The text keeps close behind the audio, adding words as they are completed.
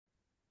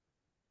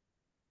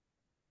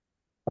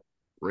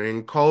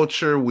Ring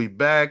culture, we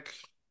back.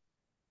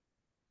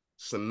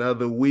 It's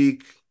another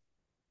week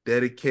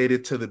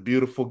dedicated to the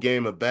beautiful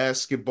game of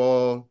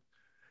basketball.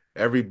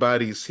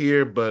 Everybody's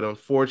here, but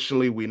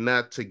unfortunately, we're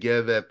not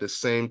together at the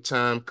same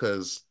time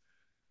because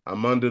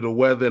I'm under the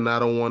weather and I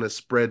don't want to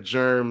spread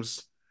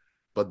germs.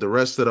 But the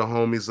rest of the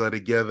homies are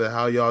together.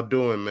 How y'all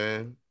doing,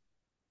 man?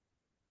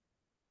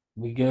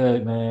 We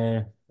good,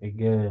 man. We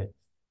good.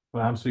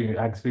 Well, I'm speaking.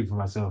 I can speak for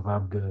myself.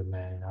 I'm good,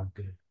 man. I'm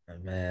good.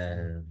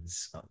 Man,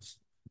 I'm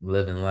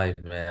living life,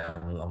 man.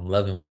 I'm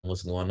loving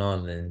what's going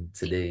on in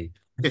today.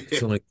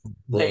 Too many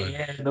people.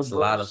 Man, the It's a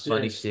lot of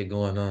funny bullshit. shit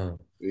going on.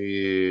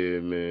 Yeah,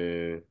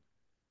 man.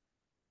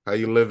 How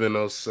you living,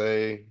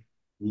 Osei?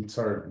 We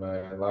turned,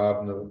 man,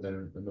 live in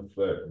the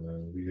flat,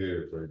 man. We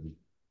here, baby.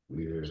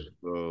 We here.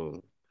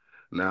 So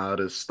now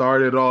to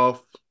start it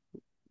off,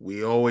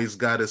 we always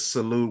got to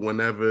salute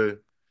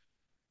whenever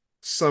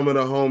some of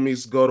the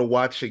homies go to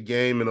watch a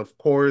game. And of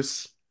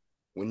course,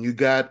 when you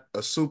got a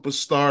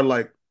superstar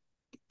like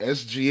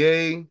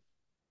SGA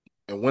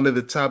and one of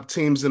the top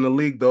teams in the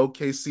league, the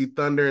OKC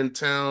Thunder in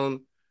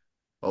town,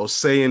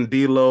 Osei and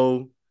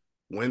D'Lo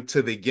went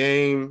to the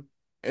game,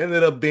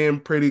 ended up being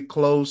pretty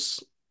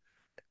close.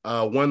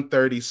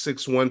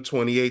 136,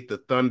 128. The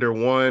Thunder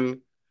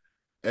won.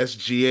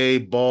 SGA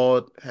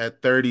balled,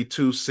 had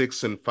 32,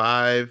 6, and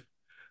 5.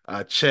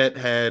 Chet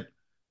had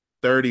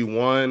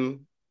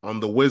 31. On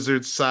the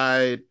Wizards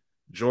side,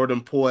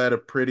 Jordan Poole had a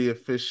pretty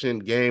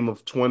efficient game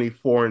of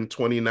 24 and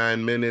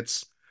 29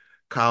 minutes.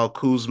 Kyle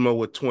Kuzma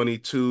with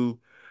 22.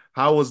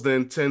 How was the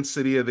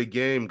intensity of the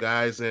game,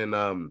 guys? And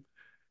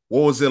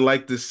what was it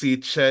like to see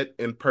Chet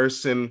in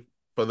person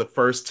for the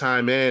first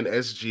time and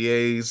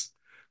SGA's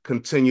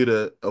continue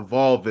to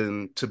evolve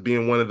into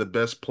being one of the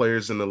best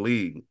players in the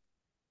league?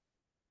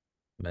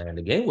 Man,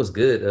 the game was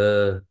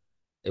good.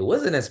 It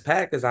wasn't as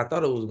packed as I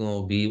thought it was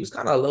gonna be. It was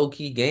kind of a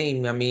low-key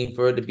game. I mean,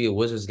 for it to be a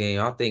Wizards game,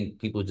 I think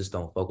people just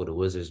don't fuck with the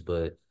Wizards,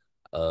 but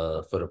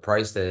for the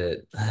price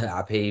that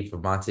I paid for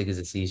my tickets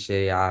to see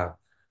Shea, I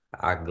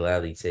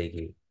gladly take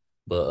it.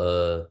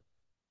 But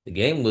the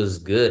game was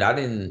good. I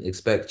didn't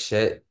expect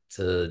Chet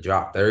to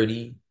drop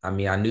 30. I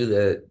mean, I knew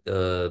that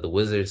the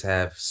Wizards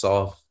have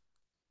soft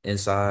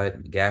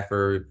inside.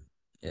 Gafford,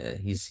 yeah,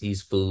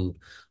 he's food.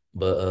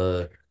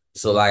 But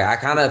so like I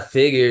kind of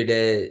figured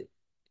that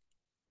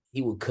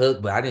he would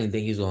cook, but I didn't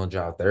think he was gonna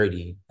drop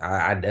 30.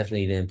 I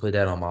definitely didn't put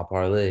that on my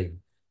parlay.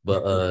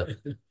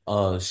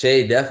 But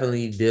Shea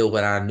definitely did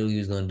what I knew he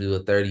was gonna do, a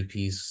 30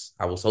 piece.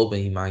 I was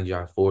hoping he might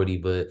drop 40,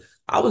 but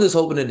I was just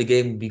hoping that the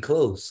game would be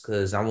close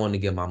because I wanted to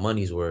get my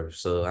money's worth.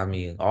 So I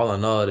mean, all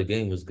in all, the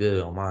game was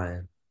good on my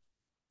end.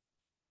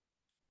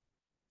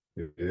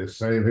 Yeah,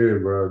 same here,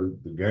 bro.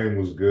 The game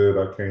was good.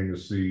 I came to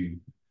see.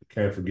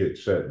 Can't forget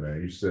Chet,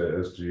 man. You said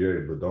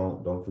SGA, but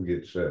don't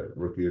forget Chet,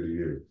 Rookie of the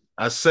Year.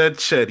 I said,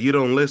 Chet, you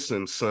don't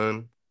listen,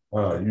 son.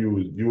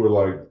 You were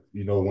like,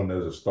 when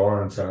there's a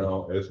star in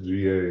town,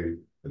 SGA,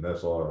 and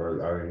that's all I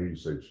heard. I didn't hear you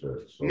say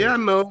Chet. Yeah, I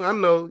So know, I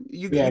know.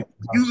 Yeah,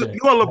 I'm shit.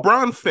 You're a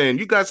LeBron fan.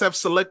 You guys have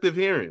selective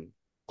hearing.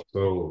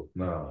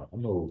 nah, I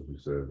know what you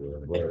said,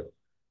 bro.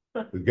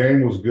 But the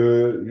game was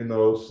good,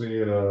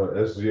 seeing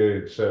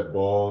SGA and Chet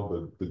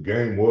ball. The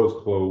game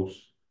was close.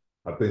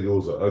 I think it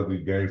was an ugly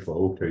game for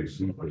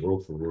OKC for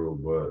real,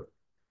 but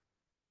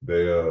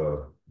they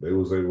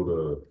was able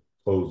to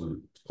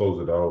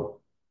close it out.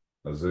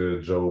 Isaiah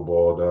Joe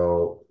balled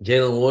out.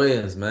 Jalen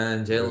Williams,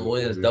 man. Jalen Jalen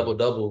Williams double Williams.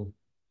 double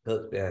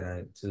cooked that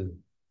night too.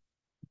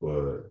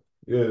 But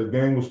yeah, the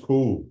game was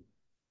cool.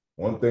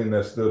 One thing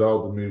that stood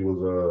out to me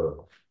was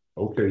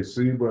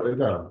OKC, but they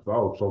got in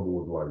foul trouble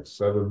with like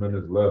 7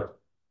 minutes left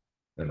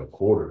in a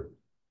quarter.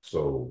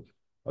 So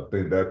I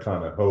think that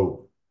kind of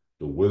helped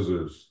the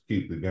Wizards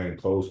keep the game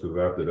close because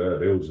after that,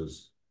 they was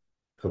just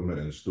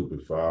committing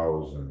stupid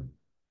fouls and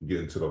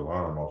getting to the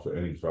line off of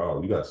any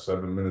foul. You got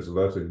 7 minutes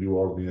left and you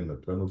already in the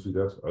penalty.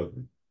 That's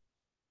ugly.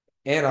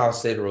 And I'll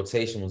say the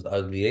rotation was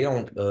ugly.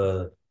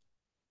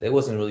 They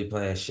wasn't really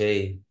playing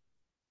Shea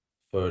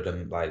for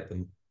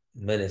the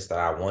minutes that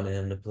I wanted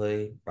him to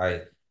play.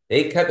 Like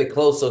they kept it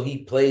close so he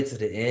played to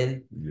the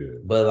end. Yeah,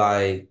 But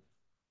like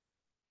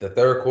the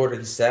third quarter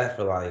he sat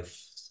for like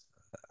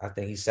I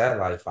think he sat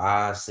like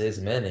 5, 6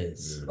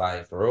 minutes. yeah.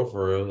 Like for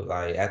real.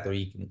 Like after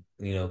he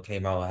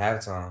came out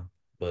at halftime.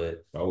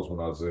 But That was when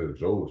Isaiah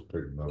Joe was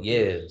picking up his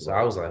yeah, so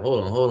I was slack. like,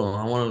 hold on.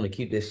 I want him to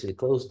keep this shit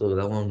close though.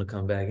 I want him to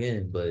come back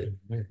in. But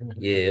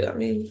yeah, I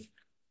mean,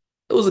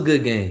 it was a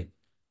good game.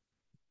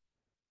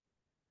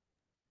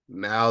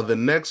 Now, the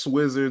next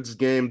Wizards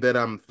game that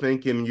I'm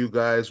thinking you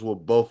guys will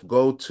both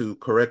go to,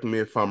 correct me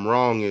if I'm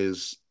wrong,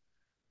 is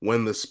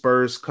when the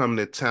Spurs come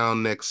to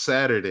town next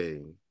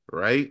Saturday,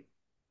 right?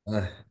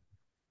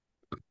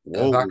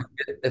 Whoa.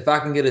 If I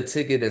can get a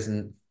ticket that's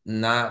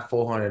not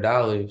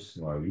 $400,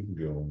 Like you can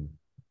get on.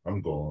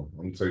 I'm going.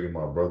 I'm taking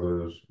my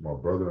brother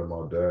and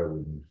my dad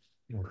with me.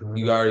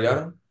 you already got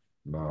them?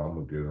 Nah, I'm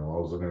gonna get them. I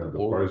was looking at the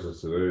Oh,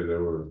 prices today. They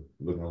were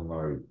looking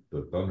like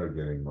the Thunder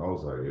game. I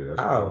was like, yeah,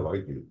 that's more wow.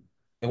 like it.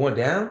 It went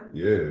down?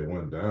 Yeah, it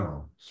went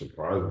down. I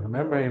Surprisingly.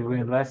 remember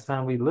when last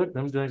time we looked,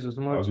 them joints was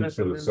more I looked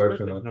for expensive the than the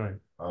section. Clippers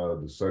joint.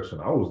 the section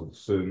I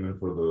was sitting in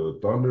for the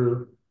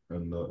Thunder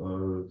and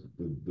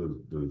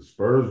the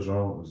Spurs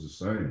joint was the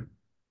same.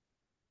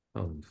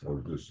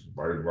 Or just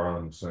right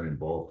around the same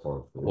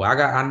ballpark. Well,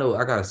 I know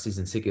I got a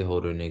season ticket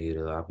holder nigga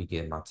that I'll be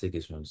getting my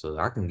tickets from, so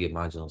I can get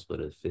my Jones for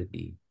the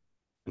 50.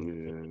 Yeah,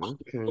 okay.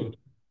 You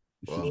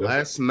should Well, definitely.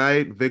 last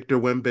night Victor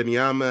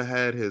Wembanyama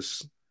had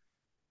his,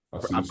 I I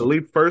see some.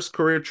 believe, first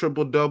career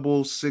triple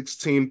double,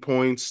 16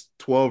 points,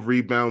 12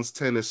 rebounds,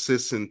 10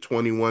 assists in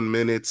 21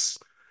 minutes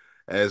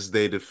as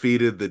they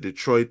defeated the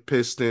Detroit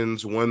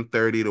Pistons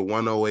 130 to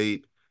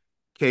 108.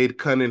 Cade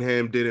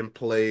Cunningham didn't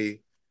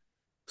play.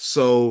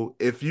 So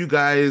if you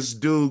guys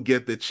do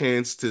get the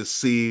chance to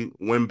see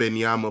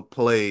Wembanyama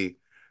play,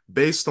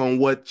 based on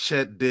what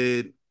Chet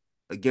did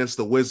against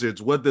the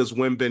Wizards, what does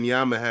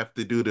Wembanyama have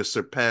to do to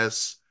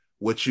surpass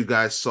what you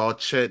guys saw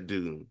Chet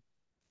do?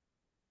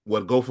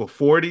 What, go for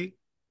 40?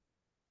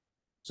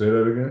 Say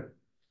that again.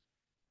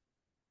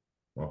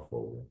 My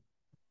fault.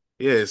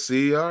 Yeah,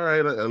 see, all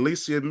right. At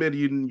least you admit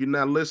you're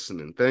not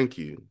listening. Thank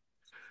you.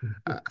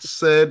 I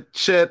said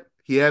Chet,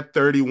 he had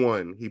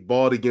 31. He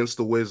balled against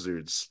the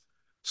Wizards.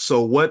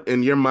 So what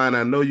in your mind,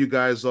 I know you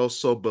guys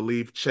also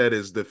believe Chet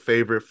is the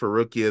favorite for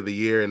rookie of the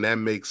year, and that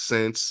makes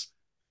sense.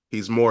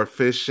 He's more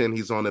efficient.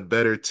 He's on a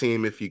better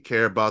team if you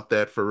care about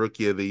that for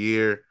rookie of the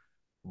year.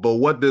 But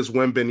what does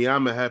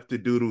Wembanyama have to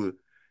do to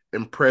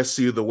impress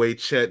you the way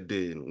Chet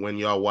did when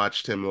y'all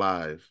watched him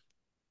live?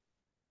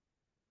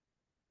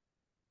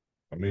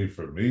 I mean,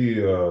 for me,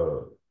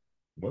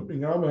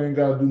 Wembanyama ain't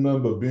got to do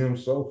nothing but be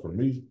himself. For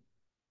me,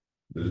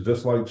 it's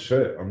just like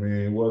Chet. I mean,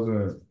 it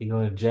wasn't He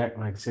gonna jack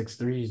like 6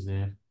 threes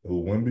then.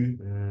 who Wemby.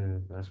 Yeah,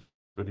 that's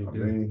what he I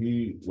do.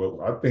 mean,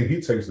 I think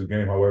he takes the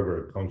game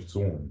however it comes to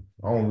him.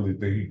 I don't really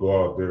think he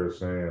go out there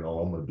saying, "Oh,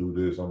 I'm gonna do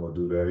this, I'm gonna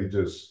do that."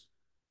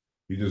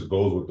 He just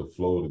goes with the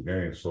flow of the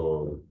game.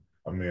 So,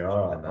 I mean,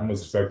 I'm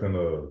Nice. expecting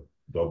a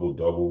double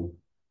double,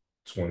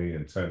 20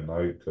 and 10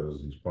 night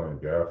because he's playing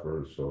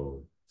Gafford.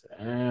 So,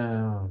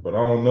 Damn. but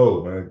I don't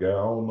know, man. I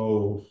don't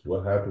know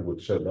what happened with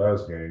Chet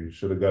last game. You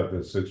should have got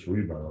the 6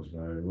 rebounds,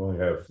 man. You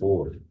only had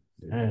 4.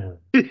 Damn.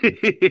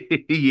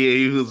 Yeah,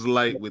 he was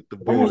light with the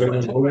Hey, Who's ball.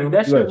 Jalen like Williams,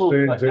 that you shit let will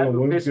Jalen ever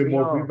Williams piss get me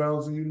more off.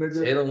 rebounds than you, nigga?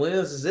 Jalen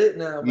Williams is it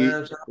now, Yeah, man.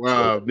 I'm trying to tell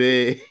wow,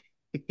 man.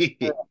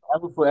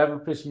 Ever forever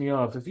piss me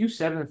off. If you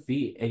 7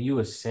 feet and you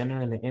a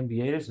center in the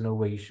NBA, there's no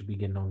way you should be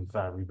getting only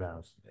 5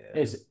 rebounds. you. Yeah.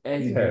 There's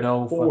He had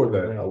no 4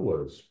 fucking that I way.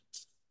 was.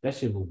 That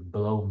shit will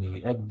blow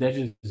me.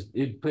 That just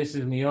it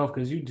pisses me off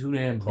because you too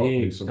damn Cost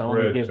me big to some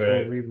only bread, get four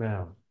Chad.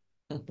 rebounds.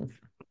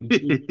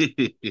 You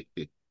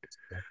too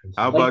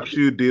How like about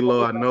you,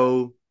 D'Lo? I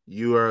know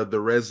you are the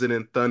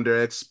resident Thunder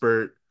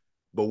expert,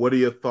 but what are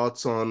your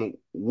thoughts on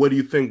what do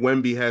you think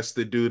Wemby has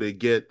to do to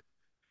get,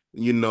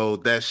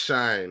 that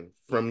shine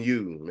from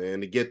you,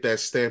 man, to get that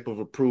stamp of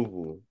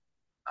approval?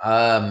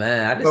 Man,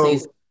 No,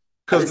 I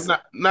because just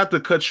not to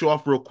cut you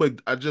off real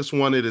quick, I just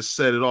wanted to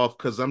set it off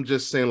because I'm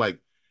just saying, like,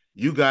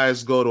 you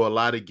guys go to a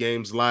lot of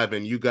games live,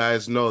 and you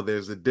guys know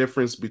there's a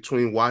difference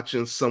between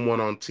watching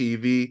someone on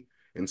TV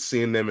and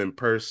seeing them in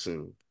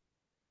person.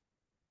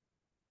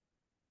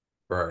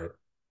 right.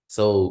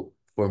 So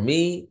for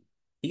me,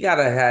 he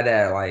gotta have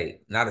that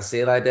like not to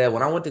say it like that.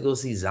 When I went to go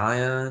see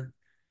Zion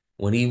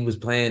when he was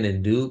playing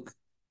in Duke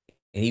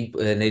and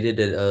they did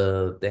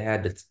they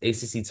had the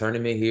ACC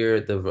tournament here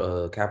at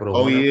the Capital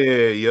Oh One Arena.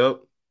 yeah,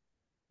 yep.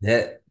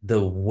 That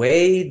the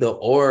way the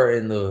aura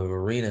in the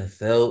arena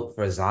felt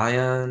for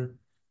Zion,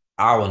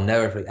 I will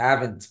never forget. I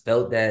haven't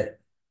felt that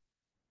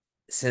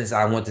since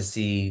I went to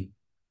see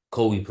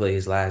Kobe play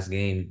his last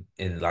game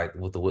in like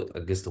with the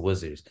against the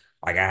Wizards.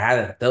 Like I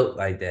haven't felt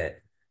like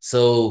that.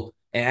 So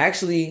and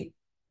actually,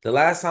 the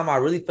last time I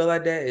really felt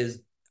like that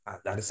is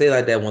I say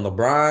like that when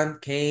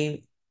LeBron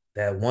came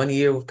that 1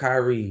 year with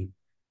Kyrie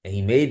and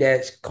he made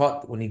that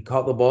caught when he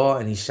caught the ball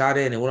and he shot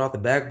it and it went off the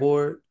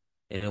backboard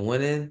and it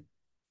went in.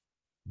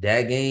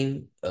 That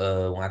game,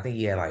 when I think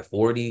he had like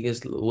 40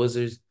 against the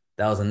Wizards,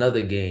 that was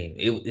another game.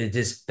 It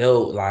just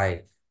felt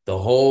like the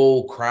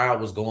whole crowd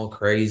was going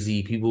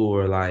crazy. People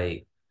were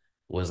like,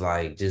 was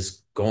like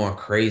just going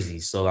crazy.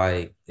 So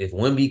like if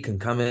Wemby can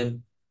come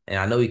in, and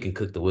I know he can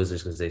cook the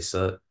Wizards because they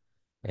suck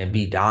and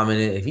be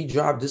dominant. If he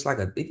dropped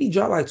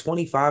like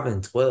 25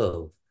 and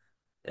 12,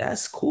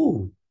 that's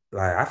cool.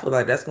 Like I feel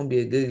like that's gonna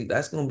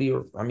be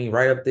I mean,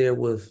 right up there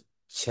with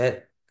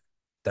Chet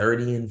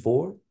 30 and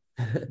 4.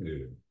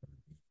 Yeah.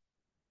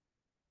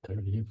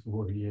 30 and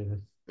 40 years.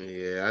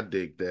 Yeah, I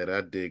dig that.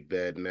 I dig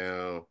that.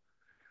 Now,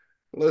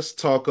 let's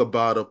talk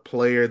about a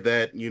player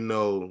that,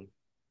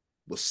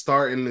 was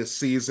starting the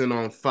season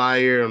on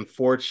fire.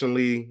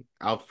 Unfortunately,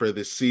 out for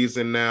the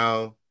season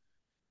now.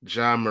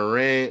 Ja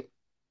Morant,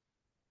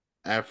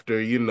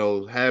 after,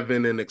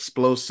 having an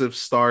explosive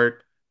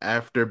start,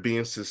 after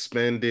being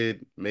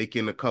suspended,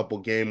 making a couple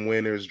game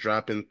winners,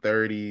 dropping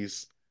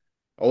 30s,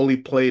 only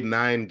played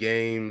 9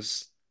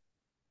 games,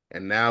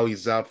 and now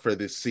he's out for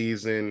the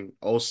season.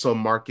 Also,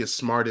 Marcus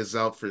Smart is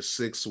out for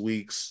 6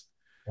 weeks.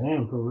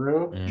 Damn, for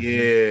real? Mhm.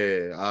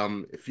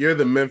 Yeah. If you're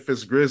the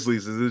Memphis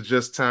Grizzlies, is it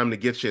just time to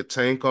get your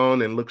tank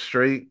on and look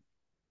straight?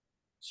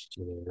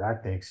 Shit, I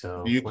think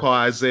Do so. you call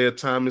Isaiah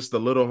Thomas the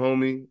little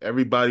homie?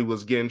 Everybody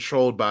was getting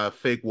trolled by a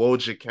fake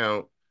Woj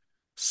account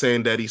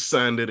saying that he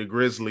signed to the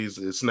Grizzlies.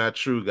 It's not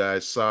true,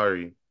 guys.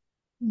 Sorry.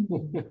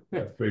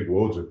 That fake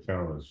Woj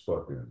account is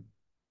fucking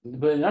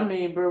But I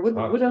mean, bro, what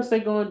toxic. else they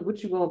going?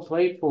 What you gonna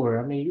play for?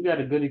 I mean, you got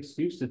a good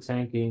excuse to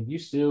tank, and you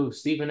still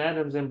Steven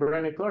Adams and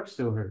Brandon Clark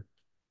still hurt.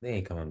 They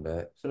ain't coming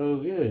back.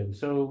 So yeah,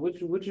 so what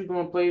you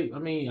gonna play? I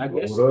mean, I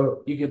What guess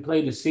up? you can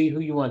play to see who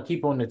you want to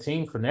keep on the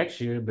team for next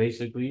year,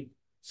 basically.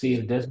 See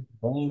Yeah, if Desmond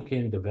Bane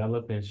can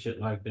develop and shit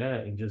like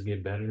that and just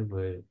get better.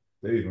 But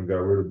They even got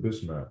rid of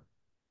Bismack.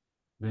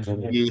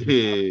 Bismack,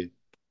 Yeah.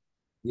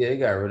 yeah, they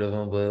got rid of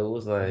him, but it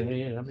was yeah, like,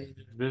 yeah, I mean,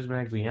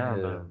 Bismack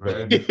beyond yeah, though,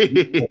 But bro.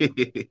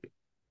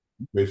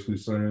 basically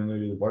saying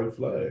they white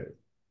flag.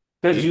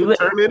 Because You you could let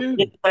turn it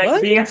in. Bismack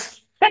what? be.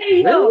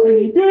 Hey yo,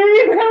 Really? you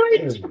didn't have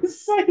Yeah. to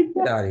say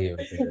Get that. out of here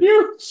with that.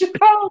 You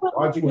trolled.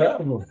 Why'd you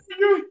have him?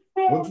 You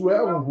What you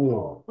have him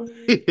for?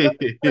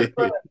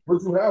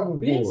 What you have him for?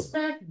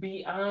 Bismack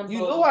beyond You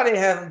know why they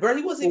have him, bro?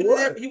 He wasn't For even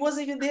there. what? He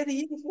wasn't even there the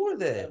year before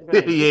that.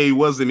 Yeah, Right. he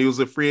wasn't. He was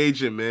a free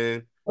agent,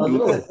 man. I He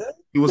was What know. the hell?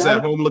 he was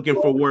at That, home looking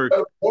for work.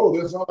 Oh,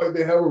 it's not like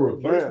they have a bruh,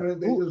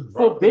 replacement. They just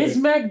for dropped it.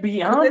 Bismack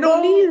But they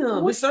don't Biyombo, need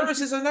him. His what?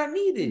 services are not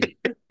needed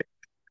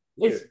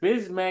It's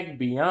Bismack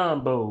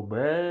Biyombo,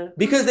 bruh.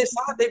 because they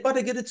about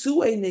to get a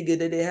two-way nigga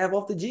that they have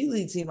off the G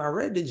League team. I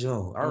read the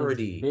joint It's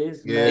already.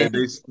 Yeah, Bismack.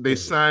 And they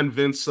signed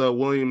Vince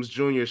Williams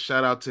Jr.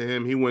 Shout out to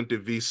him. He went to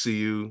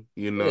VCU,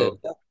 yeah,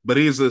 but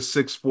he's a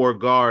 6'4"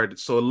 guard,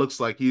 so it looks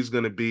like he's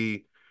going to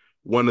be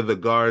one of the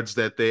guards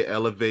that they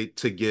elevate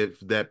to give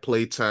that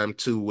play time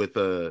to with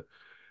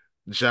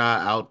Ja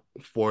out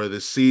for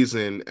the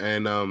season.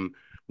 And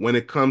when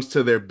it comes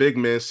to their big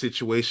man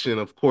situation,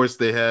 of course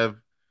they have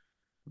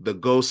the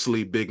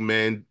ghostly big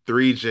man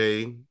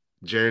 3J,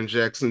 Jaren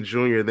Jackson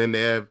Jr. Then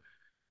they have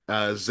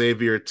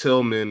Xavier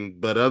Tillman.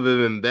 But other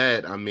than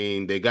that, I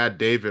mean, they got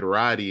David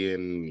Roddy,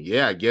 and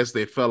yeah, I guess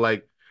they felt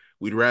like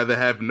we'd rather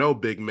have no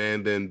big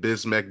man than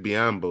Bismack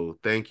Biyombo.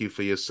 Thank you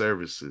for your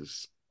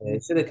services. they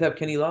should have kept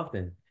Kenny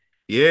Lofton.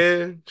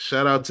 Yeah,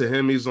 shout out to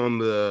him. He's on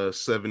the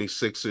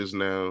 76ers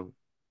now.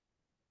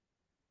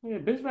 Yeah,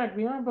 Bismack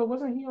Biyombo,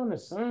 wasn't he on the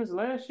Suns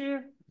last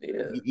year?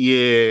 Yeah.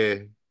 Yeah.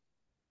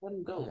 Let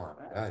him Oh go, my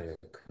man.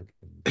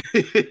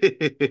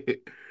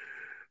 God.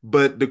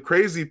 But the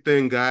crazy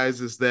thing,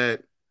 guys, is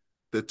that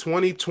the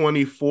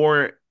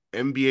 2024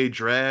 NBA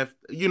draft,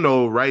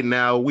 right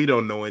now we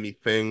don't know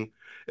anything.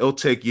 It'll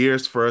take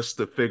years for us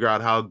to figure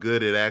out how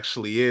good it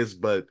actually is,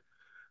 but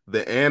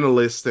the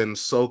analysts and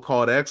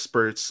so-called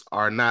experts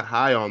are not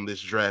high on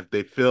this draft.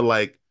 They feel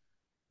like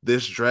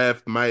this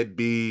draft might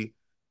be,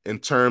 in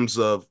terms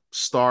of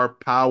star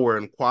power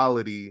and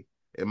quality,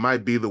 it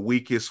might be the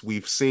weakest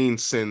we've seen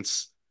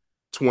since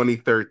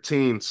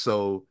 2013.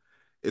 So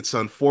it's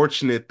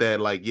unfortunate that,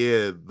 like,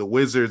 yeah, the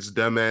Wizards,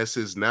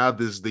 dumbasses, now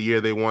this is the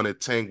year they want to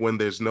tank when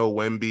there's no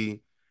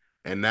Wemby.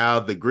 And now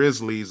the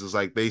Grizzlies is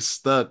like they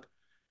stuck.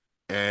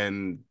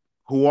 And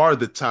who are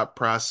the top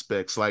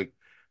prospects? Like,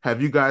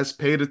 have you guys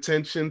paid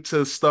attention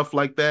to stuff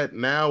like that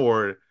now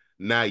or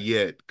not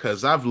yet?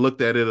 Because I've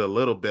looked at it a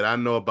little bit. I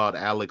know about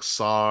Alex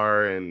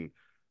Sarr and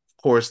of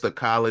course the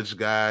college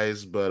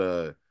guys,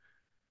 but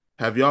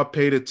have y'all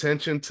paid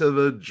attention to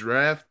the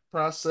draft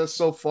process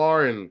so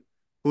far and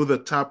who the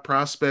top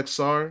prospects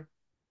are?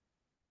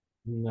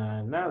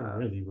 Nah, not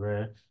really,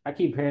 bro. I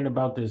keep hearing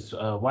about this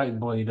white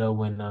boy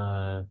though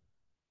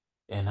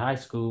in high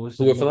school. What's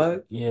Who his were name?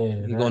 flag? Yeah,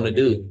 He that going to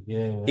do? nigga.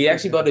 Yeah, I He keep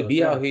actually hearing about to about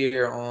be out that.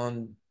 here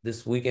on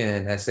this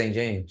weekend at St.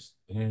 James.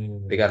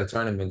 They Yeah. got a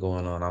tournament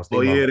going on. I was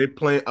Oh thinking yeah, about they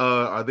play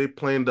are they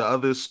playing the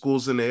other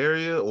schools in the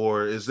area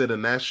or is it a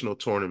national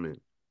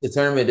tournament? the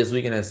tournament this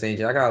weekend at St.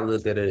 James. I gotta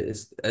look at it.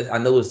 I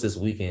know it's this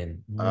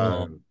weekend.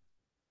 Yeah.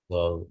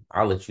 Well,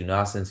 I'll let you know.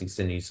 I'll send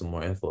you some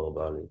more info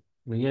about it.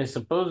 But yeah,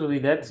 supposedly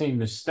that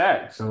team is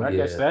stacked. So I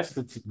guess Yeah,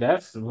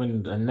 that's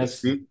when the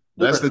next See,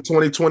 that's the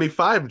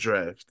 2025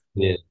 draft.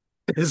 yeah.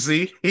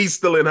 See, he's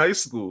still in high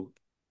school.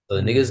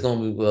 So niggas Hmm.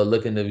 gonna be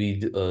looking to be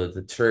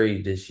the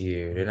trade this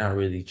year. They're not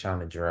really trying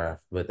to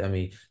draft, but I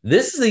mean,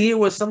 this is a year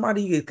where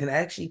somebody can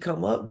actually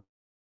come up.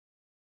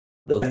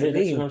 That's the Yeah,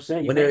 that's what thing. I'm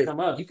saying. You When can't they're come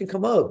you up. can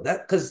come up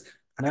that because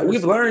Never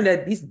we've see. learned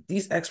that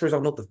these experts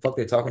don't know what the fuck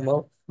they're talking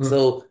about. Hmm.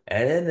 So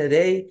at the end of the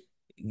day,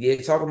 you're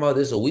talking about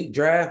this a weak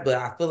draft, but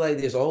I feel like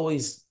there's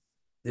always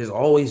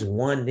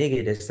one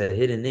nigga that's that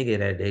hidden nigga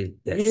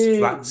that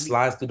Yeah,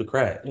 slides through the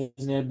cracks. and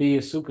then be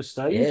a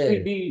superstar. Usually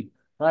Yeah. be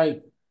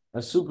like a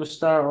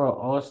superstar or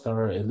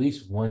all-star, at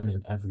least one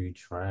in every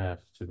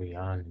draft, to be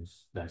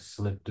honest, that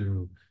slipped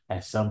through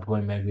at some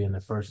point, maybe in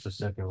the first or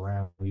second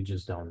round. We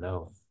just don't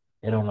know.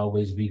 It don't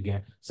always be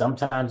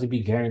sometimes it be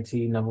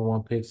guaranteed number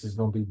one picks is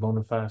gonna be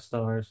bona fide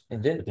stars,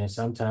 And but then then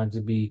sometimes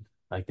it be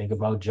like think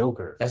about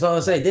Joker. that's all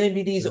I'm saying. Like, Then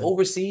be these yeah,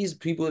 overseas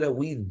people that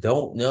we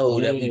don't know,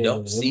 yeah, that we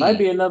don't it might see.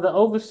 be another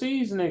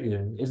overseas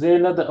nigga. Is there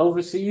another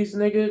overseas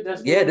nigga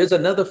that's Yeah, doing there's it?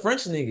 another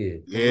French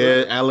nigga. For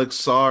Yeah, Alex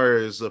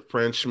Sarr is a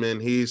Frenchman.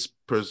 He's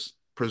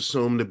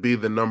presumed to be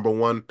the number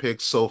one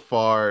pick so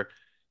far.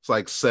 It's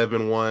like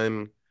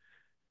 7-1.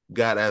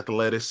 got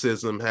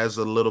athleticism, has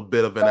a little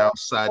bit of an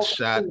outside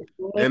shot.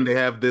 Then they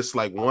have this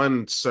like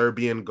one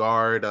Serbian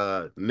guard,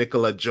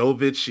 Nikola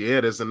Jovic.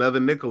 Yeah, there's another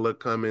Nikola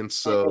coming.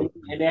 So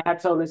And then I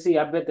told him, see,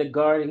 I bet the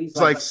guard, he's it's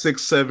like like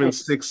 6'7",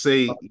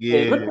 6'8".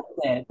 yeah, look Yeah. at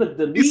that. Look,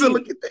 the He said, league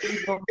look at that.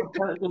 really gonna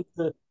turn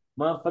into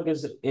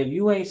motherfuckers. If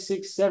you ain't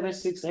 6'7",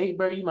 6'8",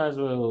 bro, you might as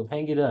well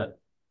hang it up.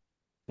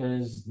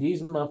 Because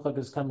these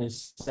motherfuckers come in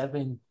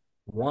 7'1",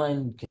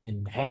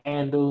 can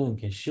handle and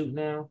can shoot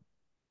now.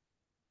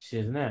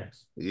 Shit's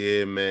next.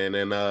 Yeah, man.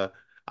 And I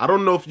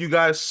don't know if you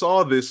guys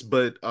saw this,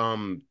 but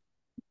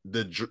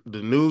the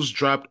news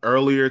dropped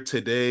earlier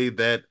today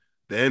that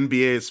the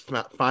NBA is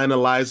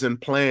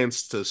finalizing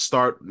plans to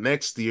start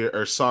next year,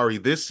 or sorry,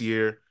 this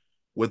year,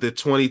 with the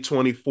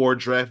 2024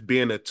 draft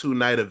being a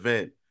two-night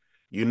event.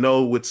 You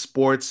know, with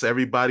sports,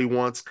 everybody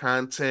wants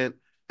content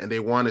and they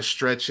want to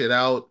stretch it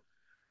out.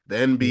 The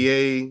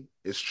NBA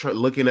is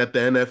looking at the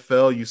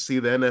NFL. You see,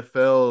 the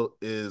NFL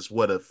is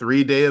what, a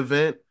 3-day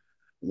event.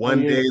 Oh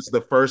One day yeah. is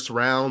the first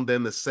round,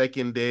 then the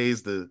second day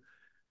is the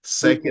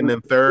second Freaking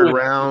and third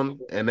round,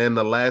 and then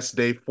the last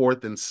day,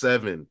 fourth and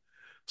seven.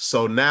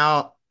 So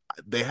now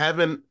they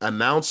haven't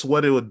announced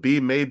what it would be.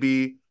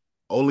 Maybe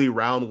only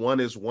round one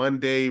is one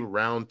day,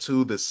 round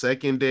two the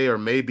second day, or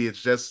maybe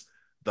it's just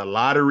the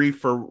lottery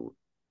for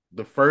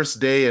the first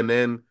day and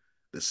then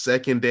the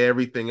second day,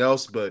 everything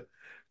else. But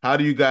how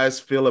do you guys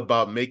feel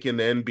about making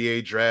the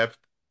NBA draft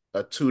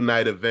a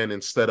two-night event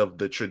instead of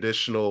the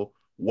traditional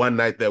one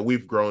night that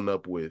we've grown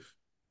up with?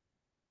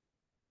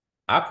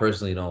 I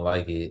personally don't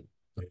like it.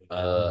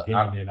 I'm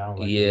getting it. I don't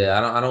like it.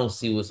 Yeah, I don't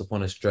see what's the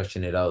point of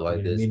stretching it out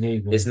like Yeah, me this.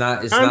 neither. It's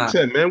not.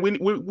 Content, man.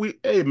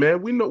 Hey,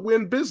 man, we know we're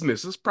in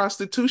business. It's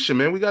prostitution,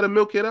 man. We got to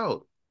milk it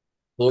out.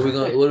 What are we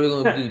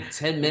gonna do?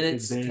 10 Fucking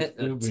minutes, damn 10,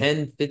 stupid.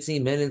 10,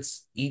 15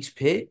 minutes each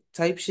pick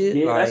type shit.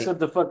 Yeah, that's Like what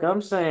the fuck I'm I,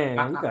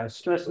 saying. We I, gotta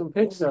stretch them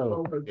picks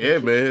out. Yeah,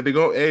 man.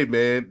 Hey,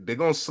 man, they're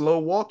gonna slow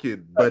walk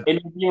it. But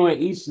Interviewing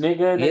each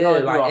nigga, they're yeah, gonna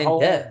do like a in whole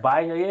depth.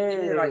 bio.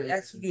 Yeah, like Yeah.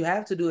 that's what you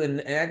have to do.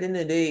 And at the end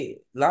of the day,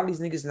 a lot of these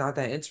niggas not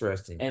that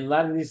interesting. And a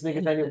lot of these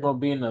niggas ain't even gonna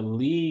be in the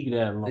league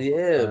that long.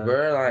 Yeah,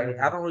 bro. Like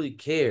I don't really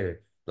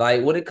care.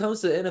 Like when it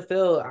comes to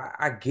NFL,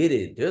 I get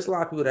it. There's a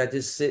lot of people that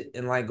just sit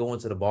and like going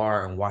to the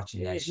bar and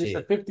watching Yeah, that it's a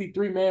shit.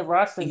 53-man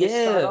roster. And they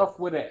start Yeah, off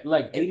with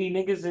like 80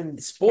 niggas and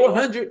it's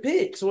 400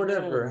 picks or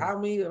whatever. yeah. How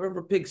many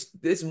ever picks?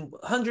 There's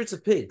hundreds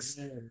of picks.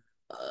 Yeah.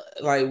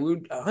 Like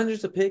we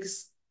hundreds of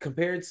picks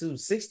compared to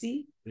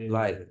 60. Yeah.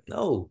 Like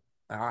no,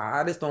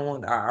 I just don't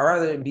want. I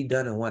rather it be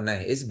done in one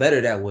night. It's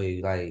better that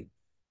way. Like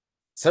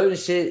certain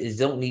shit is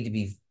don't need to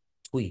be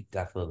tweaked.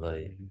 I feel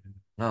like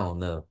I don't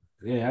know.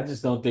 Yeah, I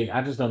just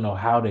don't know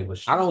how they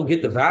would I don't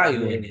get the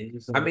value in yeah,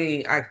 it. I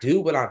mean, I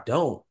do, but I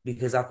don't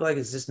because I feel like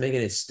it's just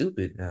making it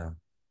stupid now.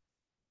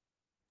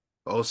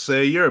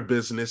 say you're a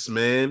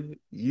businessman.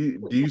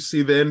 Do you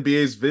see the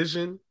NBA's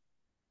vision?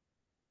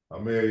 I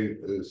mean,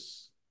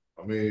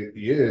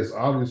 yeah, it's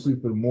obviously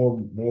for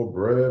more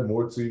bread,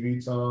 more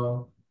TV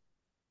time,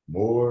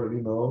 more,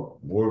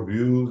 more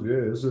views.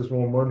 Yeah, it's just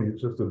more money.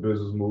 It's just a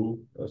business move.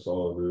 That's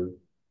all it is.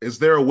 Is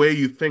there a way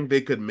you think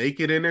they could make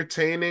it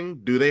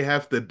entertaining? Do they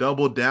have to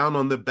double down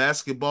on the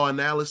basketball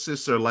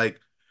analysis, or like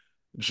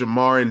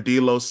Jamar and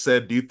D'Lo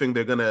said, do you think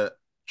they're gonna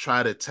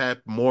try to tap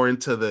more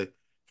into the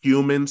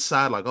human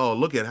side? Like, oh,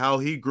 look at how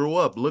he grew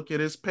up. Look at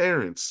his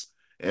parents,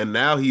 and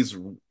now he's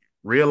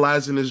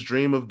realizing his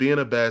dream of being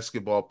a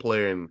basketball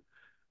player, and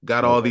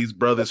got all these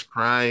brothers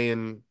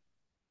crying.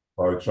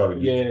 Probably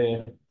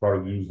yeah. try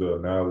to use the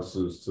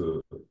analysis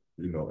to,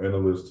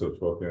 analysts to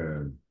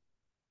fucking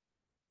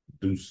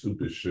do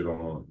stupid shit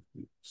on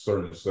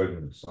certain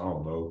segments. I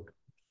don't know.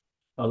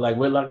 Oh, like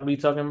what like we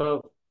talking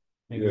about?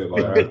 Yeah, Niggas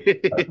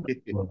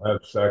like being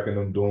have Shaq and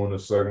them doing a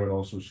segment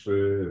on some shit.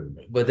 And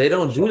But they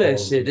don't do that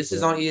Charles shit. and This is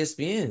stuff. on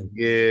ESPN.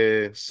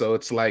 Yeah, so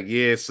it's like,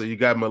 yeah, so you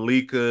got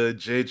Malika,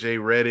 JJ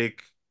Redick,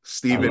 A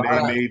Stephen lot A.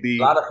 of a lot Maybe,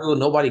 of people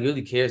nobody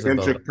really cares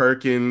about. Kendrick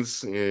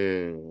Perkins.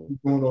 Yeah.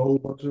 Doing a whole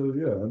bunch of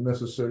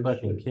unnecessary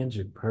fucking shit.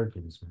 Kendrick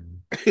Perkins,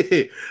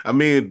 man. I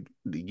mean,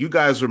 you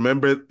guys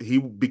remember he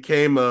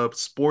became a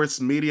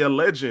sports media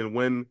legend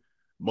when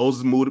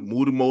Moses Moody,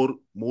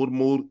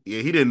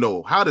 yeah, he didn't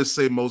know how to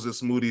say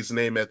Moses Moody's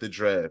name at the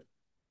draft.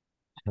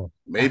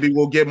 Maybe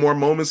we'll get more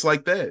moments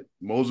like that.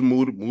 Moses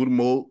Moody.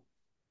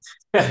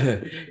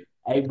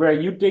 Hey, bro,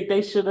 you think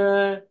they should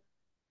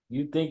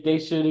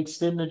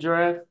extend the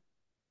draft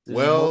to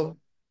more? Well,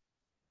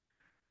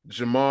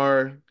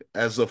 Jamar,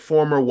 as a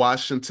former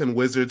Washington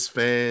Wizards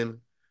fan,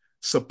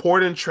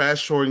 supporting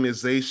trash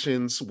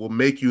organizations will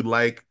make you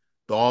like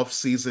the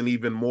offseason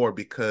even more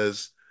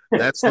because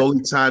that's the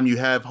only time you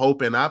have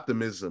hope and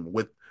optimism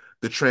with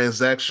the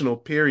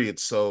transactional period.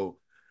 So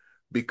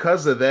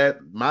because of that,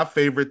 my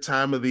favorite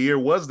time of the year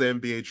was the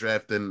NBA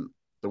draft. And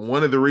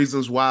one of the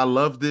reasons why I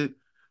loved it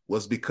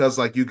was because,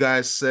 like you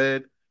guys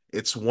said,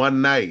 it's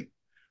one night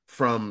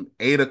from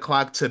 8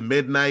 o'clock to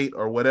midnight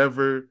or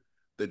whatever.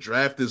 The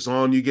draft is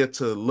on. You get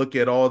to look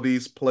at all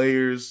these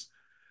players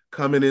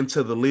coming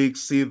into the league,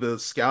 see the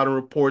scouting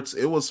reports.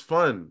 It was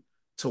fun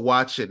to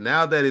watch it.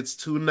 Now that it's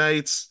two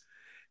nights,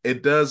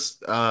 it does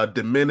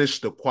diminish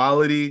the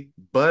quality,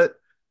 but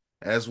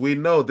as we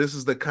know, this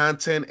is the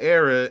content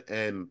era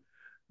and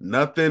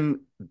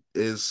nothing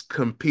is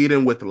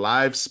competing with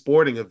live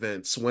sporting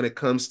events when it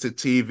comes to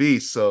TV.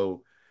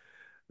 So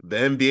the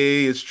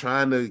NBA is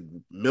trying to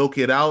milk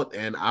it out,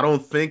 and I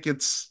don't think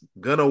it's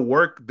gonna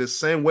work the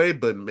same way,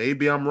 but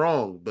maybe I'm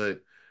wrong.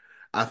 But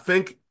I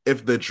think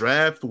if the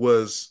draft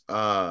was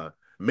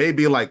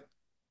maybe like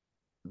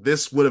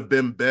this would have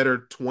been better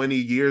 20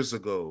 years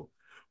ago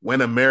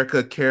when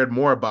America cared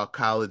more about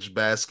college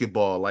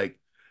basketball. Like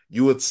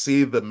you would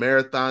see the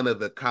marathon of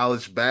the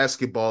college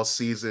basketball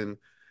season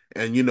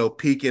and,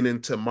 peeking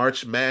into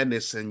March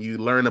Madness and you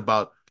learn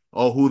about,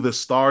 oh, who the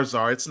stars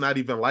are. It's not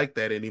even like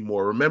that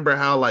anymore. Remember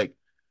how, like,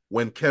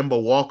 when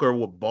Kemba Walker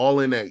was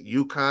balling at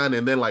UConn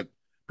and then, like,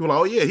 people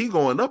are like, oh, yeah, he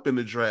going up in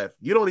the draft.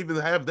 You don't even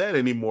have that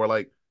anymore.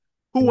 Like,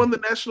 who won the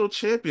national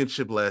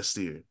championship last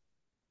year?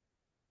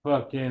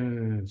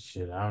 Fucking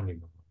shit, I don't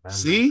even remember.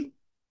 See?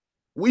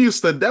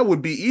 That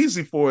would be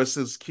easy for us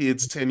as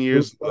kids 10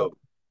 years ago.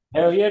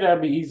 Hell yeah,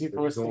 that'd be easy If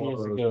for you us 10 doing years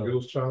a ago.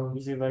 skills challenge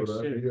Easy for like the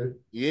shit. NBA,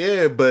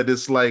 Yeah, but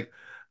it's like,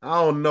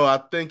 I don't know. I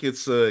think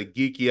it's a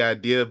geeky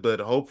idea, but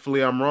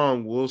hopefully I'm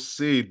wrong. We'll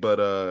see.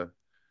 But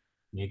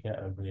You got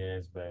ugly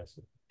ass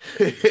bastard.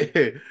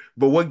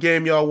 but what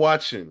game y'all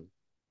watching?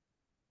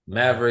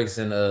 Mavericks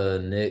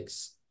and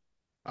Knicks.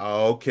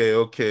 Oh, okay,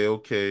 okay,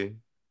 okay.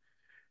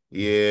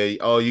 Yeah.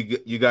 Oh,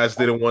 you guys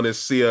didn't want to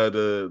see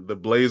the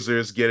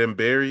Blazers getting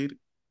buried?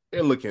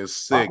 They're looking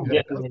sick. I'm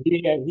guessing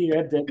he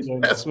had that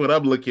joint That's on. what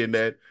I'm looking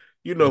at.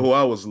 You know who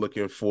I was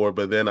looking for,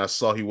 but then I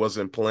saw he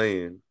wasn't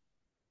playing.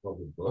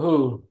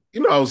 Who?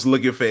 I was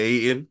looking for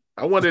Aiden.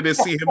 I wanted to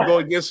see him go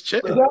against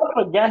Chet.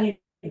 I forgot he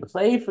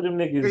played for them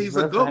Yeah, niggas, he's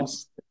a bro.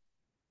 ghost.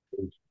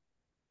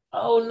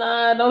 Oh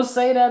nah, don't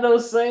say that, don't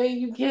say.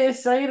 You can't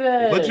say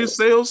What'd you that.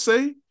 say,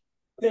 Jose?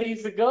 Say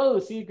he's a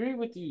ghost. He agreed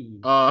with you.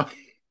 Uh,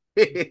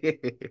 yeah,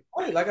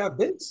 Right, like I've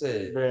been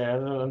said. Yeah,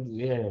 don't.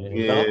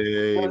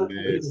 man.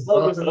 He's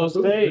slow as those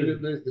They,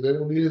 things. they, they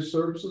don't need his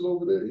services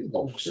over there either.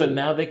 Oh, so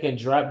now they can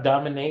drop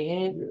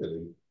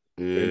dominating.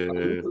 Yeah,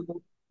 Yeah,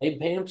 They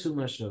pay him too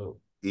much though.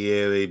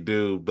 yeah, they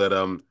do. But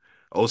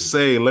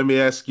Jose, let me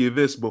ask you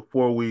this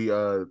before we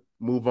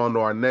move on to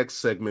our next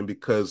segment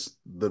because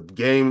the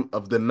game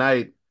of the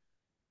night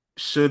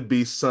should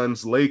be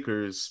Suns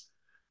Lakers.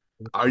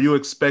 Are you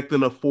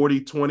expecting a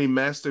 40-20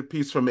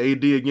 masterpiece from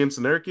AD against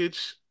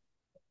Nurkic?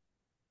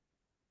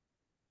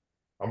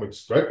 I'm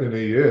expecting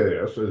it.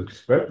 Yeah, I should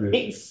expect it.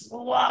 He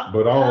swapped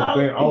But out.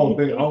 I don't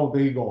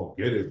think he gonna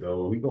get it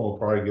though. He gonna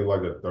probably get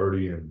like a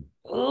 30 and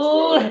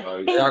Ooh,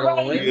 like, he Y'all gonna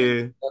right. win?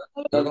 Yeah.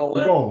 Y'all gonna we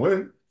win? gonna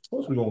win. Of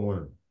course we gonna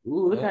win.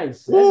 Ooh, look how he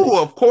said it. Ooh,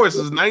 of course,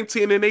 it's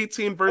 19 and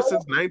 18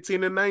 versus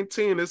 19 and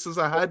 19. This is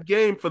a hot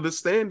game for the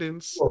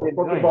standings. Well,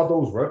 fuck about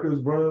those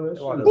records, bro. That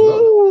shit is nothing.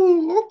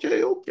 Ooh,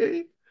 okay,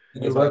 okay. The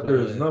Niggas about to record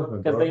is win.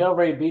 nothing, Because they bro.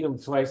 already beat him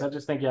twice. I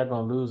just think y'all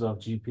gonna lose off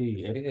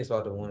GP. I think it's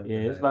about to win. Yeah,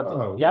 it's about to.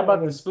 Nah, Y'all about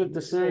to split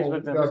the series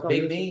with them. It's gonna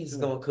Big be Beans is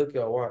gonna cook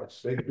your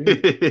watch. Big beat.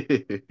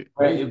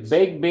 Right, if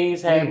Baked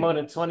Beans had more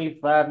than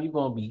 25, you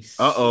gonna be sick.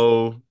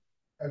 Uh-oh.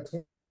 At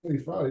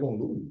 25, they gonna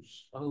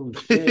lose. Oh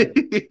shit.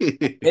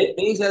 Big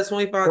Beans has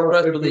 25. Bro,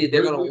 Trust if the believe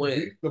they're gonna Grizzlies win.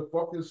 beat the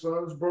fucking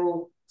Suns,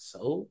 bro,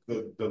 So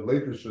the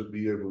Lakers should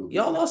be able to.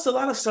 y'all lost a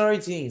lot of sorry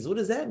teams. What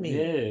does that mean?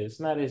 Yeah, it's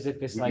not as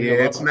if it's like Yeah,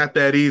 it's not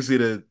that easy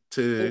to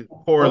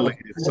correlate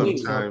it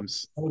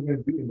sometimes. I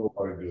wasn't beating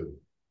nobody good.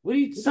 what do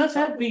you Suns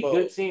have beat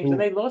good teams and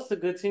they lost to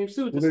good teams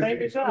too. The Who they same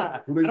beat? as y'all.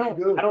 Who they beat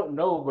good? I don't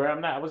know, bro.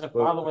 I wasn't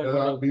But following.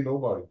 I didn't beat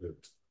nobody good.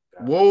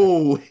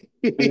 Whoa.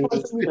 You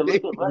forcing me to look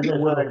at We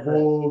didn't records win like a that.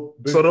 full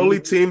So big the only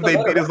league. team they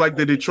beat is like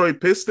the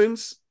Detroit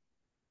Pistons?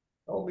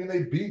 I don't mean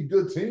they beat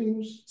good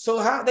teams. So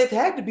how they've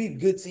had to be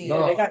good teams.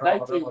 Yeah, they got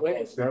 19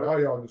 wins, Now bro.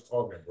 y'all just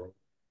talking, bro.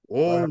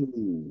 Oh.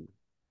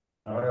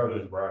 Now y'all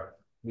just bragging.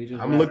 We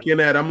just I'm looking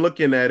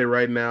at it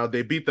right now.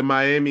 They beat the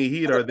Miami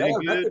Heat. Are they Better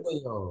good? record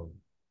than y'all.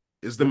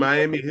 Is the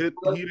Miami Heat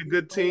a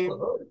good team?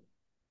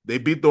 They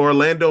beat the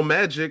Orlando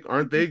Magic.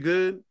 Aren't they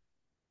good?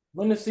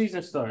 when the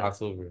season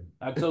starts. October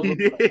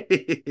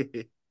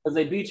Because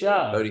they beat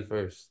y'all.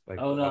 31st. Like,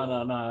 Oh no.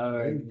 All They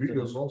right. ain't beat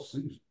us all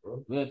season,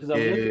 bro. Yeah, because I'm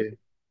Yeah. looking.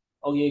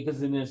 Oh yeah, because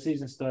then the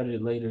season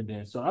started later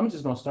then. So I'm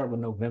just gonna start with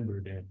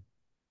November then.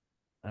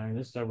 All right,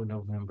 let's start with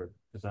November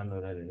because I know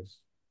that is.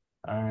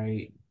 All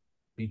right,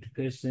 beat the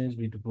Pistons,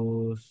 beat the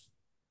Bulls.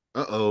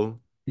 Uh-oh.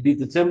 You beat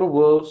the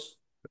Timberwolves.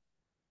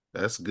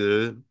 That's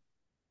good.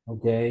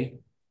 Okay,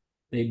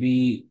 they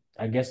beat.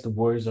 I guess the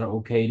Warriors are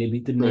okay. They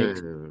beat the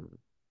Knicks.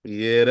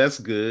 Yeah, that's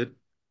good.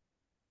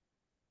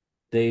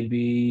 They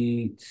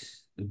beat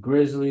the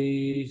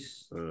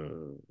Grizzlies.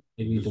 Uh,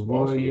 They beat the Just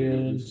lost to the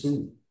Warriors.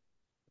 too.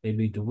 They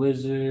beat the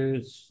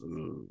Wizards.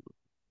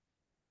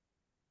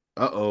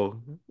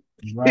 uh-oh.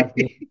 The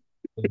Rockets.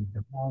 They beat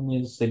the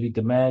Hornets. They beat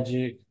the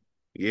Magic.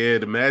 Yeah,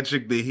 the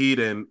Magic, the Heat,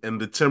 and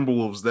the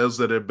Timberwolves, those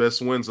are their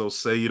best wins. I'll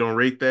say you don't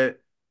rate that.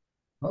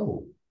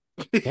 No.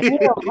 Damn,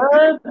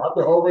 man. I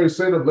could already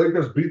say the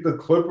Lakers beat the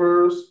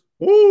Clippers,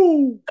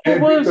 Woo! Can't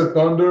beat Timberwolves, the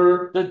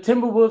Thunder. the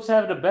Timberwolves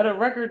have a better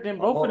record than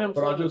both of them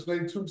But I teams. just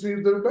named two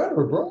teams that are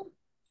better, bro.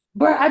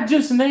 Bro, I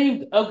just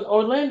named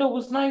Orlando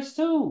was nice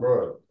too.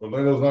 Bro,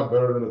 Orlando's not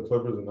better than the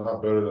Clippers and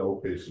not better than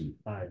OKC.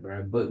 All right,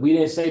 bro. But we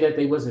didn't say that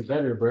they wasn't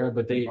better, bro.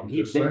 But I'm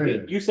just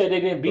saying. you said they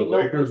didn't The beat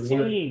no good Lakers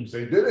went. teams.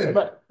 They didn't.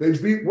 But They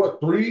beat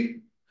what, three?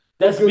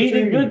 that's Good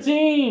beating good teams.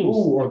 teams.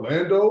 Ooh,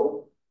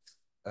 Orlando.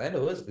 I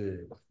know it's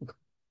good.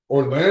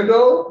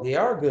 Orlando. They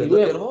are good. Yeah,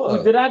 Look at them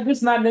all. did I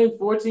just not name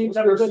 4 teams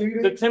that were What's their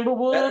good? The seeding? Better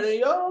Timberwolves. than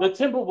y'all? The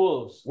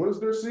Timberwolves. What is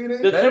their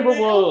seeding? The Better than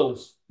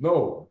Timberwolves.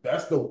 No,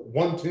 that's the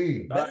one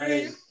team. Better than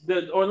y'all?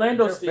 The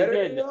Orlando They're seed.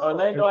 better than Yeah, y'all.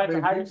 Orlando If had they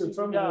the beat highest the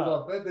seed.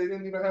 Timberwolves, I bet they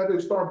didn't even have their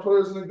star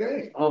players in the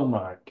game. Oh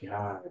my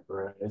god,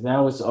 bro!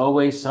 Now it's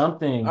always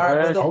something, All right,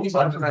 bro. but don't beat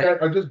y'all tonight.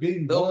 I just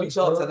gave you They'll one, beat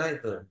y'all bro. tonight,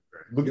 though.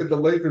 Look at the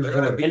Lakers They're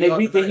gonna run. beat And they y'all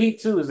beat the tonight.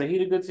 Heat too. Is the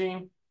Heat a good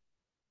team?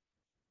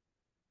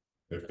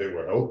 If they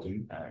were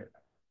healthy.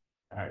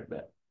 All right,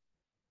 bet.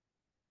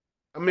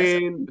 I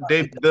mean,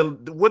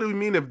 what do we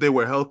mean if they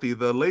were healthy?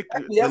 The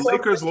That's what I'm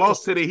Lakers saying.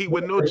 lost to the Heat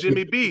with no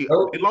Jimmy B.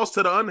 They lost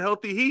to the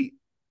unhealthy Heat.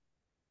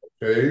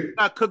 Okay.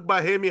 Got cooked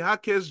by Jaime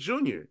Jaquez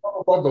Jr.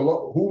 Talk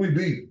about who we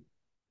beat.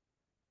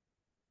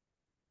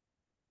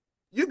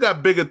 You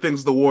got bigger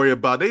things to worry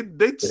about. They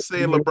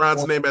say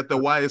LeBron's name at the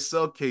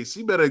YSL case.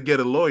 You better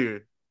get a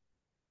lawyer.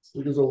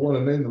 Niggas don't want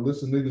to name the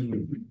list of niggas we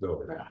beat,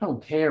 though. Bro, I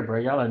don't care, bro.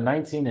 Y'all are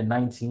 19 and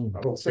 19.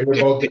 I don't care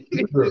about the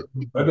either.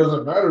 That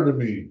doesn't matter to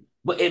me.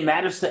 But it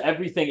matters to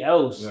everything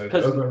else. It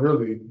doesn't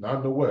really. Not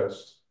in the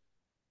West.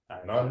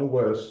 Right, Not in the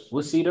West.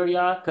 what seed are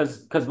y'all?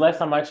 Because last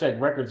time I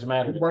checked, records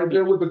matter. Right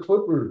there with the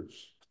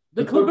Clippers.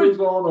 The Clippers Clippers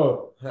on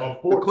a The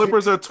 14.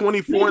 Clippers are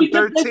 24 and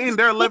 13.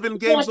 They're 11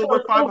 games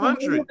over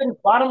 500.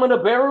 Bottom of the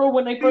barrel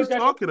when they What are you first got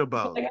talking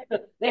about?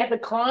 they had to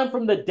climb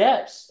from the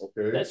depths.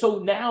 Okay. So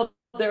now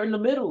they're in the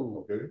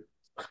middle. Okay.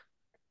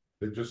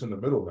 They're just in the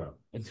middle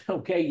now.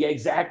 Okay, yeah,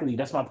 exactly.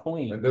 That's my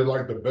point. And they're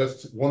like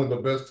one of the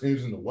best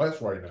teams in the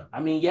West right now. I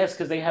mean, yes,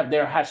 because they have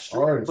their hot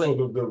streak. All right, so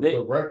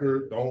the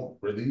record don't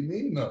really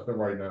mean nothing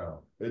right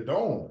now. It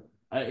don't.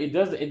 It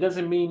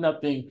doesn't mean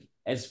nothing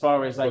as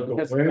far as like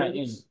because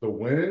the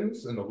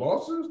wins and the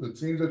losses, the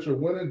teams that you're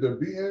winning, they're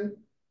beating.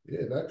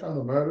 Yeah, that kind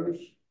of matters.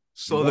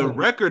 So the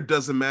record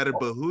doesn't matter,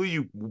 but who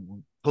you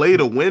play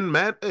to win,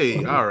 Matt?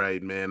 Hey, all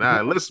right, man. All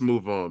right, let's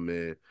move on,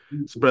 man.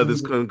 This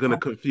brother's gonna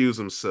confuse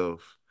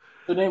himself.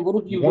 So then,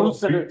 what if you want lose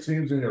to the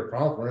teams in your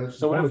conference?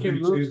 So what if you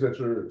lose? That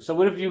you're... So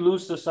what if you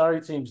lose to sorry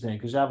teams then?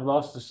 Because y'all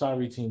lost to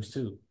sorry teams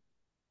too.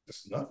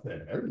 It's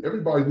nothing.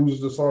 Everybody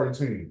loses to sorry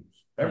teams.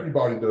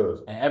 Everybody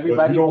does. And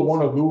everybody but you don't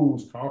want to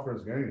lose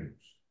conference games.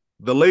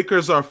 The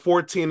Lakers are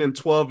 14 and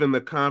 12 in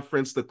the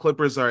conference. The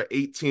Clippers are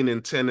 18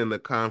 and 10 in the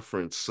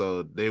conference.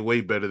 So they way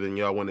better than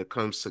y'all when it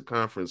comes to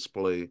conference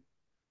play.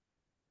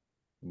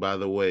 By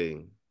the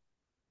way,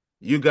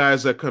 you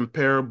guys are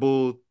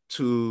comparable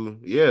to,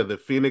 the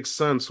Phoenix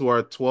Suns, who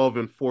are 12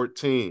 and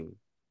 14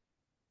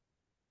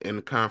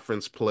 in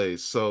conference play.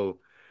 So,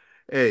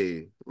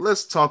 hey,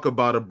 let's talk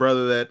about a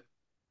brother that,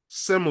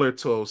 similar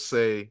to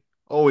Osei,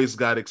 always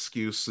got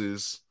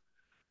excuses,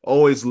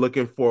 always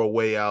looking for a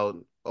way out,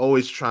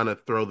 always trying to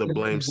throw the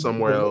blame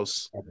somewhere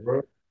else.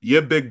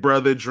 Your big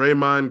brother,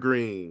 Draymond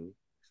Green,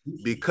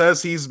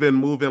 because he's been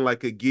moving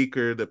like a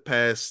geeker the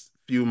past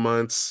few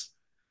months,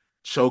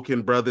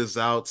 choking brothers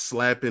out,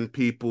 slapping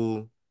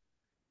people,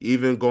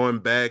 even going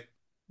back,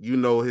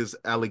 his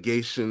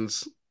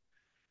allegations,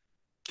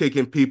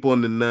 kicking people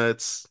in the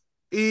nuts.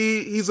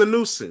 He's a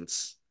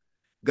nuisance.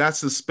 Got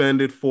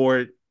suspended for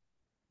it.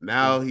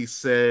 Now he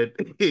said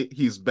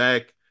he's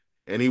back,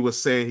 and he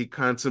was saying he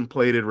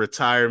contemplated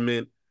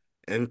retirement,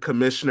 and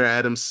Commissioner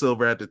Adam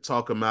Silver had to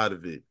talk him out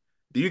of it.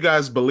 Do you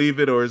guys believe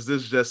it, or is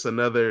this just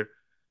another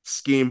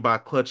scheme by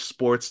Clutch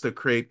Sports to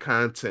create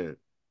content?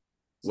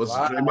 Was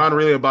Draymond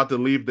really about to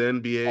leave the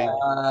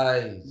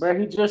NBA? Bro,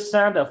 he just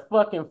signed a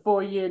fucking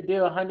 4-year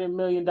deal, $100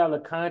 million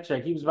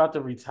contract. He was about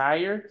to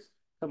retire.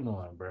 Come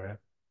on, bro.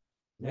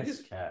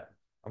 That's cap.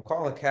 I'm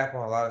calling cap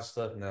on a lot of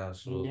stuff now,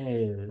 so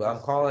yeah, but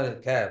I'm calling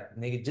it cap.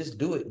 Nigga, just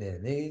do it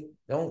then, nigga.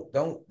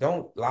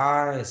 Don't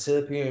lie and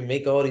sit up here and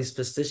make all these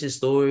facetious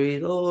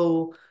stories.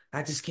 Oh,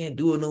 I just can't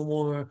do it no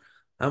more.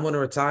 I'm gonna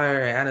retire,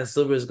 and Adam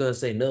Silver is gonna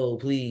say, no,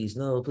 please,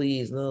 no,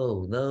 please,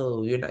 no,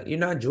 no. You're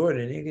not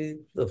Jordan, nigga.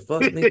 The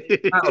fuck,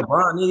 nigga. Not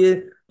LeBron,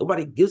 nigga.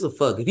 Nobody gives a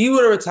fuck. If you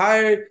would have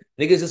retired,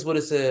 niggas just would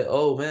have said,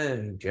 oh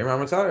man,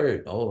 Jeremy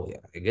retired. Oh yeah,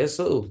 I guess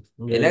so.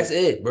 Yeah. And that's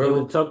it,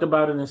 bro. They talked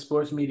about it in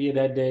sports media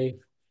that day.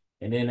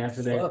 And then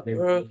after that, they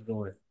were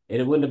doing it.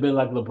 And it wouldn't have been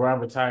like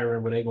LeBron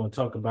retiring, where they're going to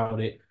talk about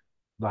it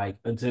like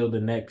until the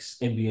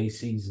next NBA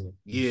season.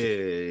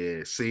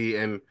 Yeah. See,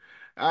 and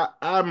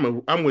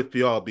I'm with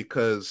y'all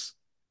because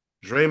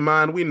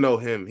Draymond, we know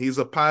him. He's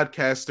a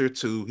podcaster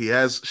too. He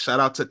has, shout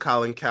out to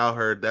Colin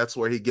Cowherd. That's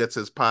where he gets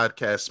his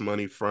podcast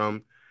money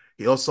from.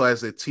 He also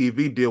has a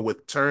TV deal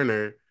with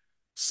Turner.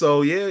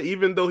 So yeah,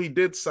 even though he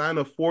did sign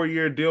a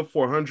 4-year deal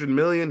for $100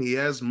 million, he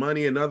has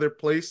money in other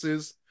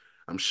places.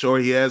 I'm sure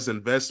he has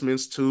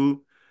investments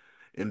too,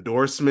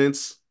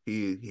 endorsements.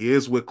 He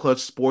is with Clutch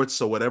Sports,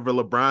 so whatever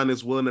LeBron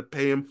is willing to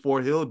pay him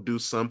for, he'll do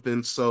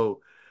something.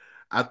 So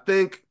I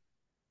think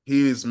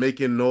he is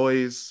making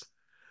noise.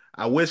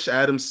 I wish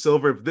Adam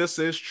Silver, if this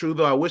is true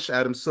though, I wish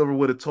Adam Silver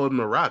would have told him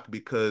to rock,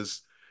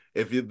 because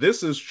if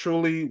this is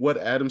truly what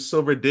Adam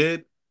Silver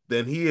did,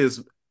 then he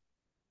is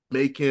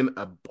making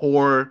a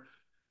poor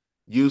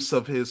use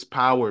of his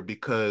power,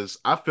 because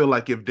I feel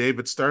like if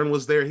David Stern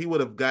was there, he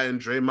would have gotten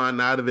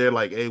Draymond out of there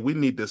like, hey, we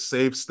need to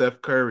save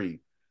Steph Curry.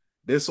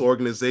 This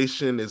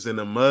organization is in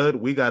the mud.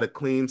 We got to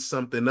clean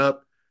something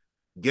up.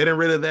 Getting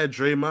rid of that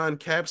Draymond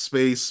cap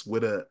space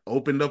would have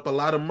opened up a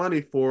lot of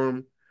money for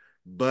him.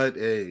 But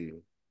hey,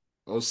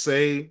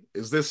 Osei,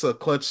 is this a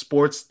Clutch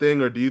Sports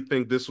thing, or do you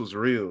think this was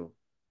real?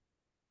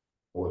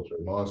 What,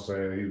 Draymond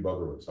saying he's about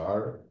to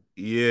retire?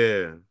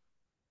 Yeah.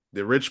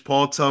 Did Rich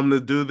Paul tell him to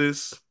do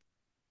this?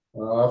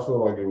 I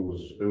feel like it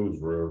was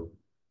real.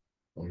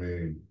 I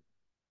mean,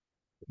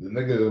 the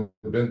nigga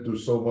been through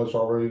so much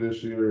already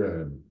this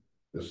year, and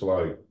it's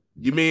like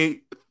You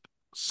mean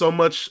so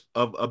much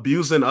of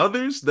abusing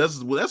others?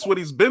 That's what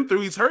he's been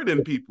through. He's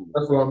hurting people.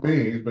 that's what I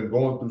mean. He's been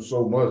going through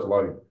so much,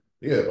 like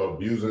yeah,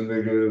 abusing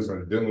niggas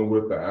and dealing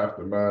with the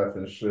aftermath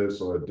and shit.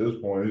 So at this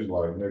point, he's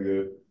like,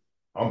 nigga,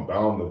 I'm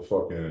bound to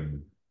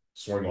fucking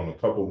swing on a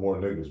couple more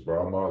niggas,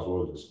 bro. I might as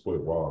well just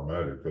quit while I'm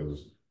at it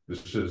because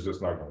this shit is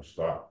just not gonna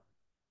stop.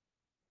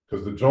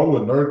 Because the joint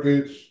with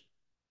Nurkic,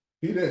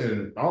 he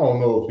didn't. I don't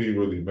know if he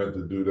really meant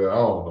to do that. I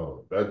don't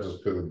know. That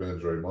just could have been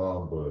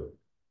Draymond,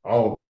 but I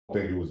don't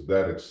think it was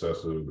that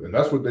excessive. And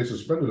that's what they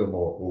suspended him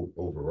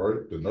over,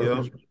 right? The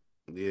Yep. Nurkic.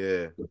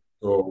 Yeah.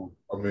 So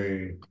I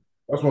mean,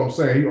 that's what I'm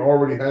saying. He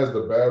already has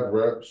the bad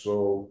rep,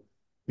 so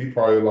he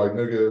probably like,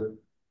 nigga,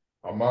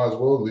 I might as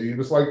well leave.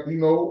 It's like,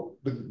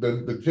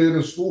 the kid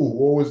in school who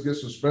always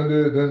gets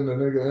suspended, then the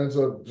nigga ends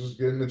up just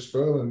getting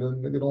expelled, and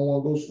then nigga don't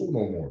want to go to school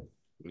no more.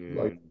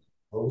 Like, Mm,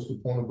 what's the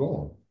point of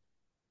going?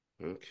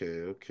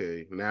 okay,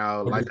 okay.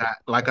 Now,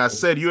 like I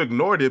said, you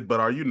ignored it, but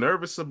are you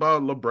nervous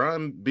about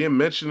LeBron being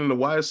mentioned in the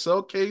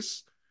YSL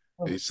case?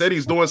 He said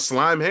he's doing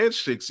slime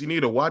handshakes. You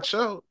need to watch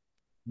out.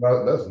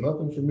 That's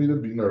nothing for me to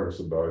be nervous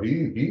about.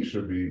 He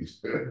should be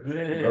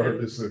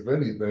nervous if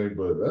anything,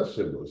 but that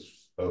shit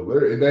was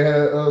hilarious. And they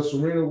had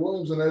Serena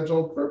Williams and that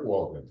Joan Crip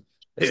walking.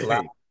 It's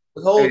loud. Hey,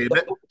 The hey, whole,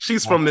 the whole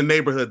she's from the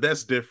neighborhood.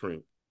 That's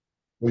different.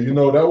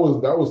 Well,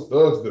 that was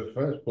Thug's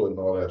defense putting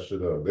all that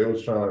shit up. They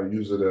was trying to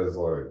use it as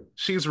like,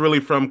 She's really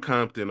from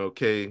Compton,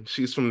 okay?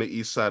 She's from the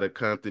east side of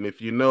Compton.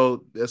 If you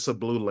know, that's a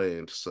blue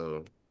land.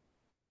 So,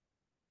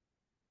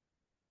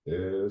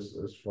 yeah,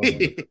 it's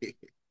funny.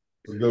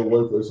 It's a good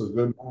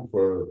move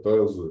for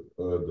Thug's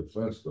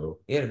defense though.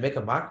 yeah, to make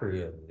a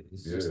mockery of it.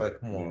 It's just Yeah, like,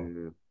 come on.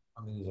 yeah,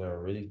 I mean, are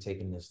really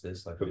taking this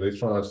like because they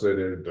trying to say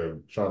they're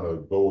trying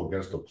to go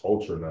against the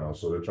culture now.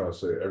 So they're trying to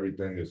say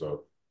everything is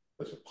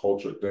it's a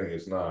culture thing.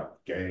 It's not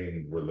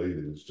gang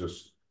related. It's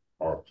just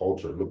our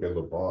culture. Look at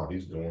LeBron.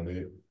 He's doing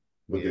it.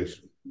 Look yeah, at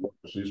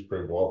she's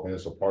Craig walking.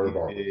 It's a part of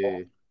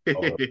yeah.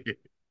 our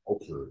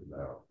culture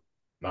now,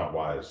 not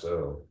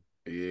YSL.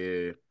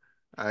 Yeah,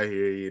 I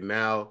hear you.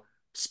 Now,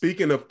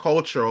 speaking of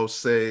culture, I'll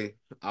say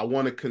I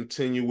want to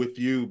continue with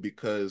you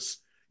because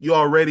you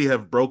already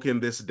have broken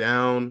this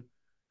down,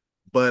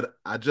 but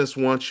I just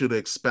want you to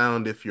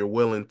expound if you're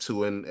willing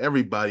to. And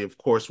everybody, of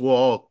course, we'll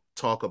all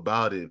talk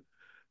about it.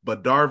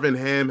 But Darvin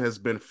Ham has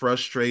been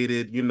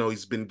frustrated.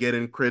 He's been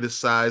getting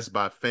criticized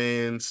by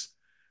fans,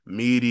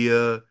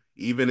 media,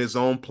 even his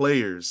own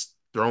players,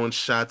 throwing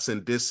shots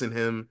and dissing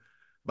him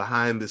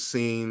behind the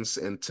scenes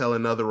and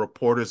telling other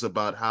reporters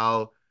about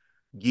how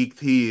geeked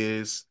he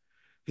is.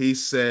 He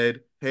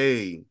said,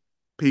 hey,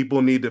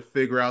 people need to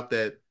figure out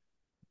that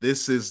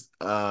this is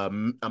a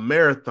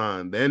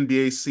marathon, the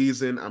NBA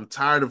season. I'm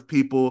tired of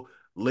people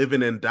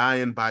living and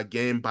dying by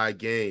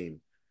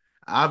game.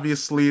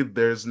 Obviously,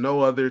 there's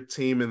no other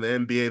team in the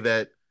NBA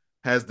that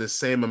has the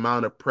same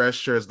amount of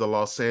pressure as the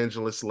Los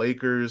Angeles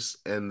Lakers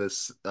and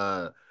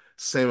the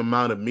same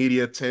amount of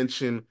media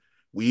attention.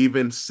 We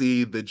even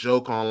see the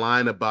joke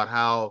online about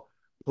how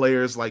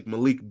players like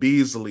Malik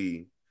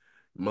Beasley,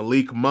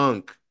 Malik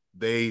Monk,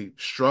 they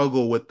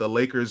struggle with the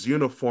Lakers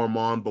uniform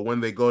on, but when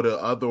they go to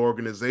other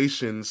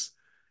organizations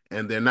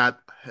and they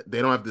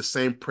don't have the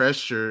same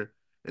pressure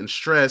and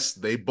stress,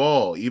 they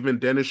ball. Even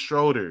Dennis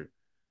Schroeder.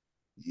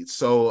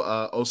 So,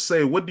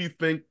 Osei, what do you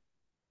think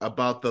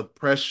about the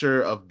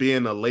pressure of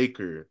being a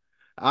Laker?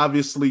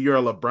 Obviously, you're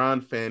a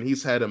LeBron fan.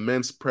 He's had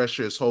immense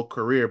pressure his whole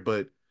career,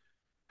 but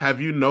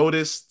have you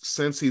noticed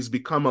since he's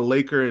become a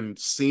Laker and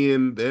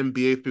seeing the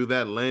NBA through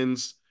that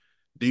lens,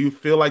 do you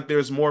feel like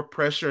there's more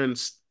pressure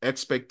and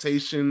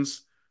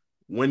expectations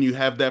when you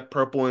have that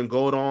purple and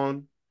gold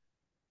on?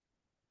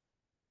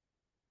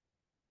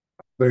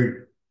 I think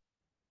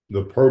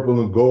the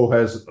purple and gold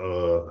has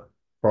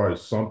probably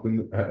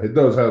something. It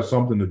does have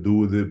something to do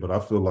with it, but I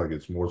feel like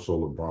it's more so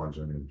LeBron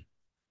James.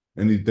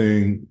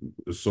 Anything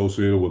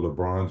associated with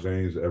LeBron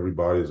James,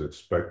 everybody's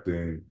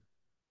expecting,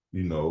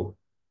 you know,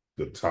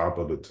 the top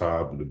of the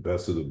top, the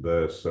best of the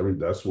best.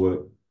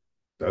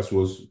 That's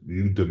what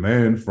you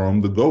demand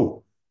from the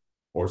GOAT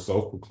or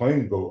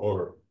self-proclaimed GOAT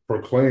or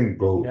proclaimed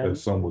GOAT, Yeah,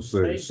 as some would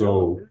say. say So,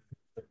 go.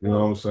 you know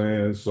what I'm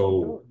saying?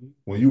 So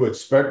when you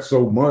expect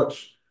so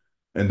much,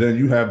 and then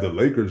you have the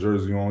Lakers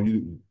jersey on,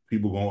 you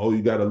people going, oh,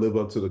 you got to live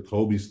up to the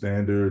Kobe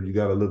standard, you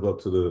got to live up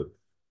to the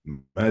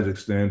Magic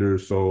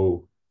standard.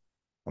 So,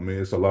 I mean,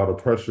 it's a lot of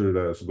pressure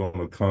that's going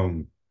to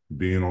come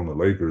being on the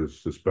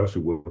Lakers,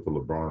 especially with the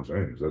LeBron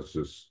James. That's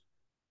just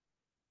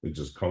it.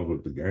 Just comes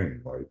with the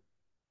game. Like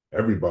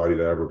everybody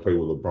that ever played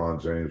with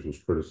LeBron James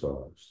was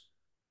criticized.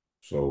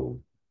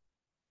 So,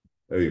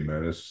 hey,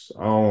 man,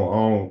 I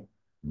don't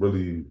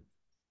really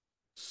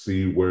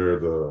see where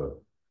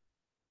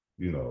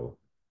you know,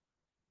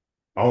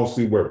 I don't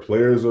see where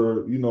players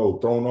are,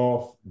 thrown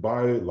off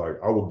by it. Like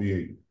I would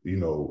be,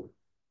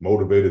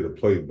 motivated to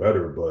play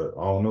better, but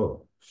I don't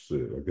know.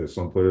 Shit, I guess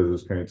some players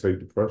just can't take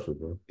the pressure,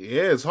 bro.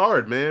 Yeah, it's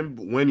hard, man.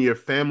 When your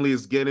family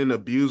is getting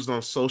abused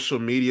on social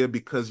media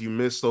because you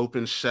missed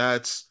open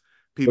shots,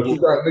 But people. you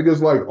got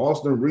niggas like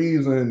Austin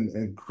Reeves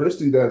and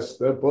Christie that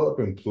step up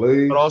and But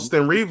play.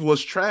 Austin Reeves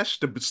was trash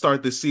to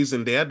start the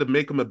season. They had to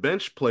make him a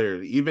bench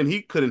player. Even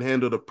he couldn't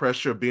handle the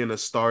pressure of being a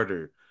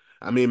starter.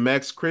 I mean,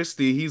 Max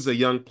Christie, he's a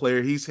young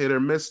player. He's hit or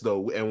miss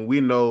though, and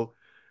we know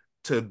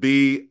to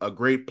be a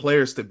great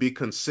player is to be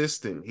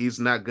consistent. He's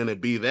not going to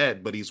be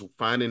that, but he's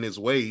finding his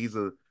way. He's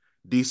a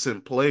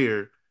decent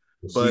player.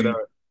 But See,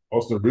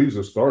 Austin Reeves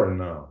is starting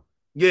now.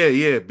 yeah,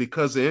 yeah,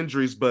 because of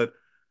injuries. But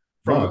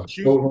from Nah, what he's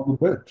you still on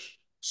the bench.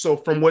 so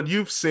from what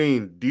you've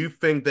seen, do you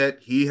think that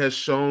he has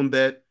shown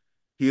that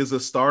he is a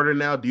starter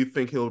now? Do you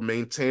think he'll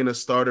maintain a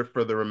starter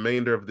for the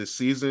remainder of the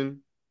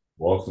season?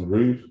 Austin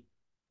Reeves.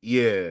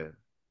 Yeah.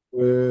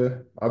 Yeah,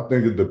 I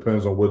think it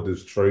depends on what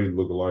this trade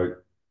look like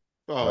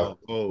Oh, after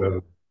oh, that.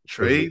 Because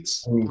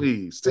trades,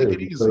 please take yeah,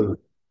 it easy.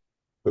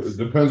 because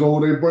it depends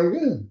on who they bring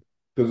in.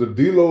 Because if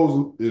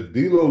D'Lo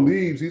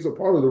leaves, he's a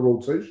part of the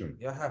rotation.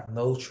 Y'all have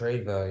no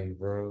trade value,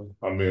 bro.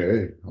 I mean,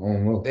 hey, I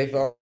don't know. They've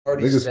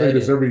already Niggas say said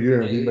this it. every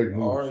year and we They make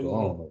moves, so I don't already,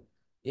 know.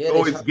 yeah, they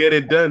Always try. get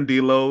it done,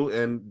 D'Lo.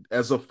 And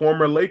as a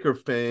former Laker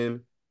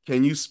fan,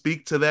 can you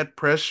speak to that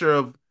pressure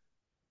of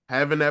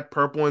having that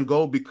purple and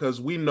gold?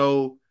 Because we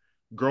know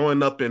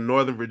growing up in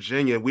Northern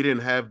Virginia, we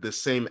didn't have the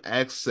same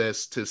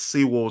access to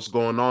see what was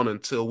going on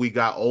until we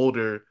got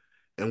older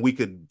and we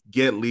could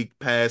get league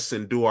pass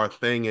and do our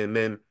thing and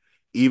then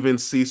even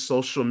see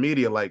social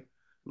media. Like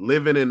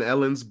living in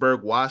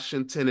Ellensburg,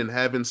 Washington, and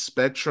having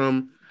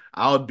Spectrum,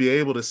 I would be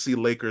able to see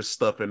Lakers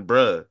stuff. And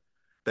bruh,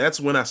 that's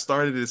when I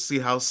started to see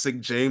how sick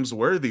James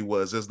Worthy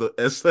was as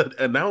the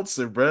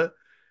announcer, bruh.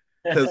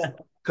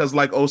 Cause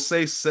like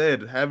Osei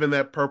said, having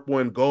that purple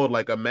and gold,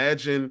 like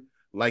imagine,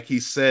 like he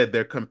said,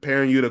 they're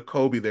comparing you to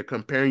Kobe, they're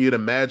comparing you to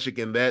Magic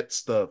and that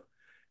stuff.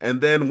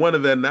 And then one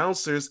of the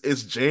announcers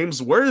is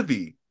James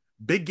Worthy,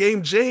 Big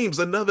Game James,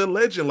 another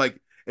legend. Like,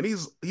 and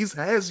he's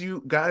has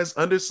you guys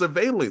under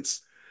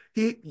surveillance.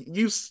 You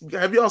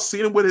have y'all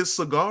seen him with his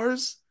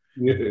cigars?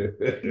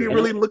 He Yeah.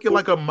 really looking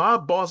like a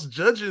mob boss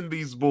judging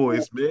these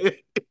boys, man.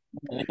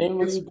 And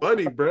when It's you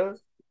funny, bro.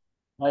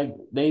 like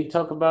they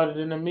talk about it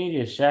in the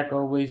media. Shaq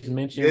always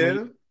mentioned when he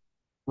Yeah.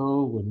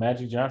 go when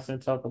Magic Johnson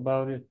talk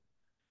about it.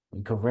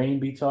 When Kareem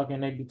be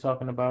talking, they be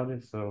talking about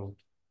it. So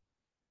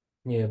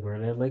yeah, bro,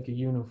 that Laker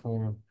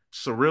uniform.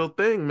 It's a real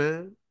thing,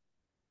 man.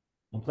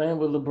 And playing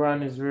with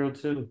LeBron is real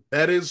too.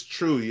 That is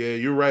true. Yeah,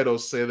 you're right,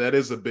 Osei. That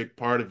is a big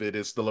part of it.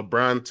 It's the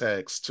LeBron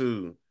tax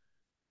too.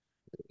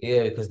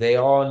 Yeah, because they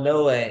all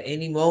know at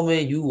any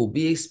moment you will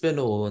be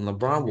expendable and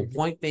LeBron will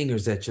point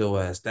fingers at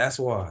your ass. That's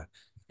why.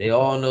 They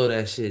all know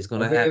that shit's I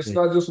gonna mean, it's happen.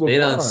 not just They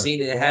done LeBron.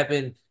 seen it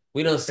happen.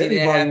 We done seen it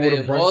Anybody happen with a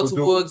in brain would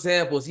multiple do.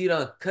 examples. He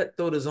done cut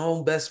through his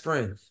own best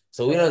friend.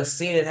 So we done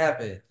seen it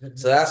happen.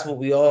 So that's what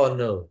we all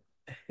know.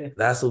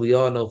 That's what we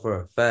all know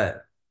for a fact.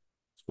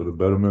 It's for the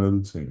betterment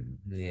of the team.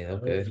 Yeah, Oh,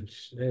 okay.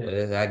 shit.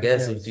 Well, I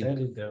guess Yeah, if you said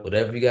it though.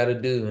 whatever you gotta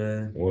do,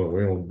 man. Well,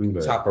 we don't do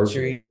that Top the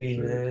personal tree, shit.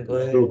 man. Go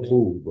It's still ahead.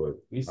 cool, but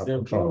We I'm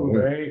still trying to cool,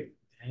 win. right?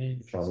 Dang,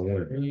 I'm trying it's to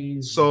win.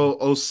 crazy. So,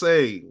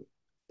 Osei,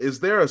 is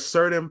there a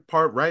certain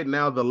part right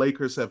now the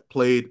Lakers have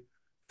played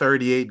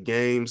 38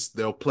 games?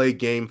 They'll play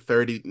game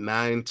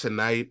 39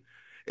 tonight.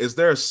 Is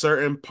there a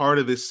certain part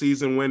of the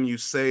season when you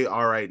say,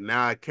 all right,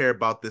 now I care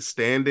about the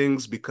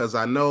standings? Because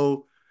I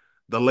know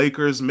the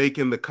Lakers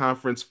making the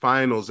conference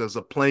finals as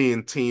a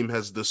playing team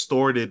has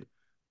distorted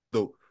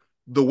the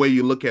the way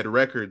you look at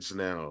records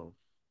now.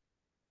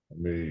 I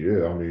mean,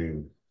 yeah, I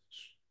mean,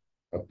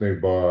 I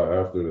think by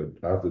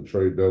after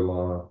trade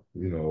deadline,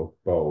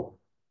 about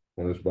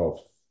when it's about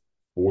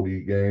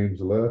 40 games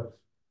left.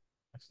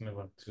 That's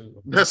number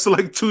two. That's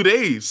like 2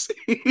 days.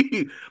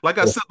 Like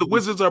I Oh, said,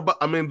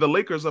 the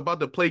Lakers are about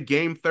to play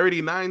game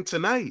 39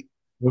 tonight.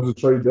 when's the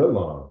trade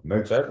deadline?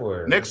 Next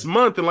February.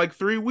 month in like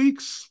 3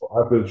 weeks.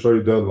 After the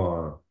trade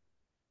deadline,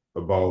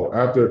 about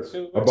after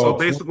So about 20,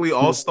 basically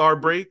All-Star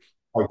break.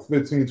 like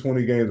 15,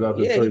 20 games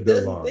after Yeah, trade he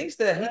deadline. thinks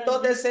that. He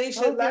thought that same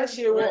shit last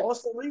year when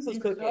Austin Reeves was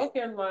You cooking.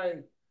 talking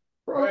like,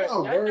 Bro, I'm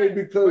not worried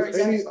because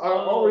I've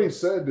already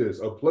said this.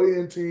 A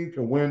play-in team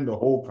can win the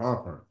whole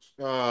conference.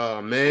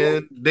 Oh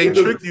man, they It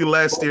just- tricked you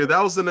last year.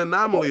 That was an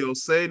anomaly, I'll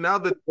say. Now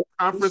the we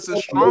conference is saw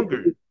the stronger.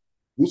 Lakers,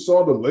 we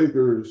saw the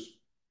Lakers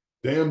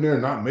damn near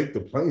not make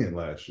the play-in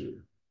last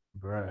year.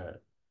 Bruh.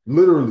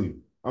 Literally,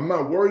 I'm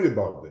not worried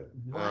about that.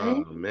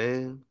 What? Oh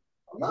man.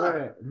 I'm not.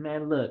 Bruh,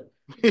 man, look.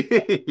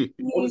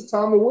 When it's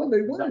time to win,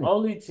 they The win.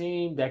 only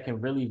team that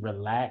can really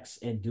relax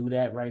and do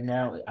that right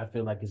now, I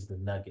feel like, is the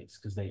Nuggets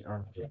because they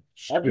earned it.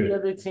 Every Shit.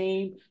 other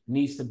team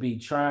needs to be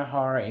trying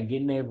hard and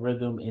getting their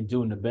rhythm and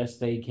doing the best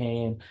they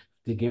can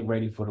to get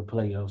ready for the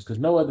playoffs because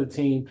no other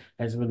team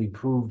has really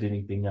proved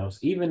anything else.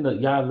 Even the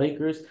y'all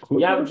Lakers,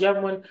 Clippers,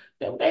 y'all won,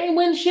 they ain't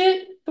win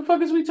shit. The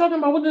fuck is we talking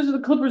about? What is the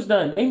Clippers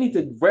done? They need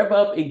to rev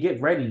up and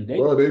get ready.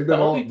 bro, The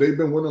only they've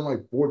been winning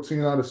like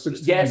 14 out of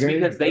 16 Yes,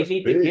 because games. they That's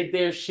need to big. get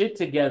their shit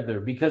together.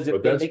 Because if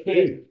But they, that's they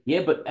can't, big.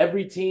 yeah, but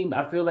every team,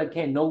 I feel like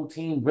can't no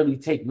team really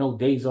take no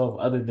days off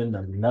other than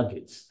the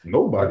Nuggets.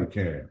 Nobody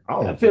can. I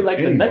I don't feel think like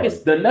anybody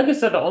The can.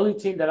 Nuggets are the only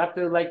team that I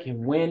feel like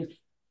can win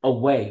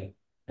away,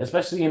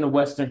 especially in the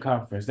Western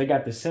Conference. They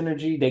got the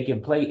synergy, they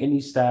can play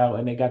any style,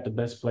 and they got the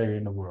best player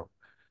in the world.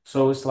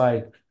 So it's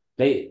like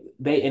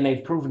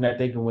they've proven that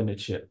they can win the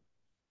chip.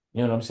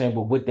 You know what I'm saying?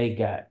 But what they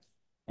got.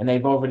 And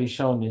they've already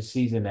shown this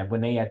season that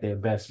when they at their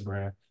best,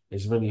 bro,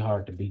 it's really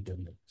hard to beat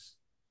them niggas.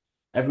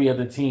 Every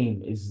other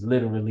team is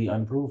literally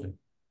unproven.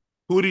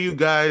 Who do you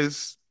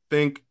guys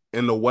think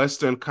in the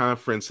Western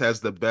Conference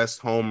has the best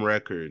home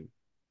record,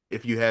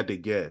 if you had to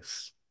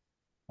guess?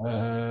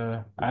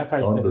 I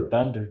probably say the Thunder.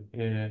 Thunder.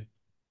 Yeah.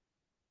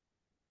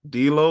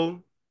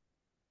 D'Lo,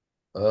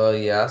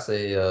 Yeah, I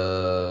say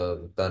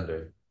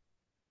Thunder.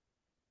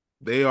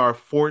 they are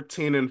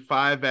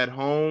 14-5 at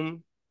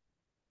home.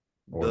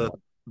 Oh The my.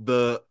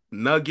 the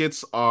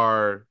Nuggets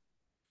are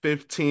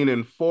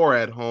 15-4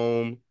 at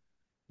home.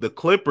 The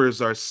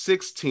Clippers are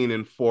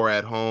 16-4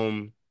 at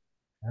home.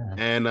 Yeah.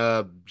 And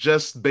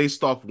just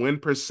based off win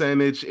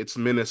percentage, it's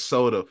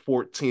Minnesota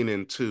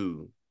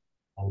 14-2.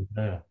 Oh,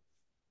 yeah.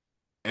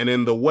 And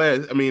in the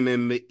West, I mean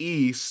in the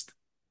East,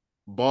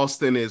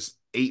 Boston is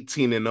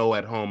 18-0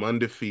 at home,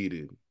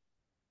 undefeated.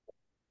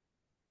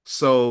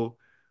 So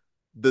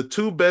the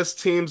two best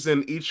teams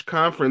in each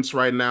conference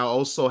right now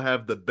also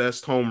have the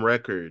best home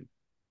record.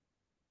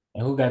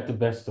 And who got the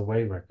best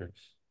away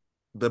records?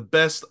 The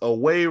best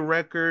away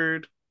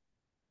record,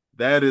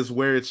 that is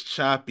where it's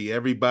choppy.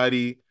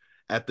 Everybody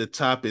at the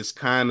top is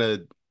kind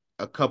of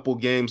a couple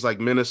games like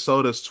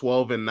Minnesota's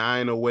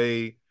 12-9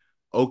 away,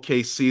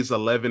 OKC's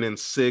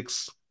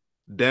 11-6,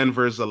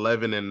 Denver's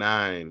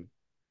 11-9.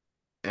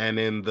 And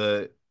in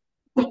the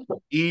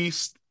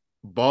East,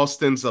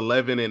 Boston's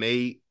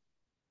 11-8,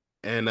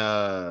 and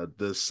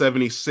the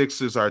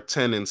 76ers are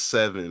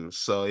 10-7.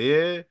 So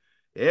yeah,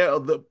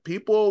 the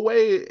people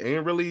away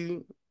ain't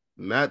really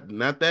not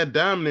that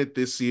dominant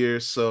this year.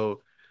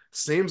 So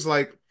seems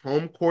like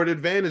home court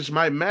advantage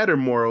might matter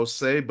more,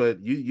 Osei, but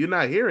you're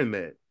not hearing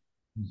that.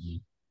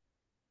 Mhm.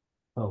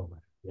 Oh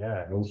my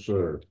God. No,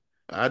 sir.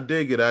 I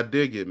dig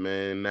it,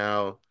 man.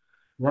 Now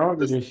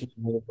Stronger let's this year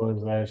than it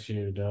was last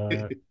year,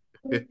 dog.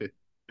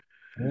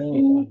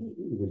 Man,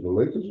 The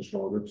Lakers are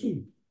stronger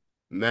too.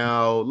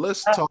 now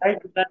let's how talk.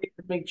 right did I need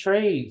to make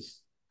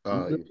trades?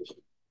 Uh,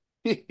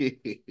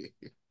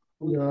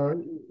 Yeah.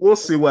 we'll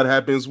see what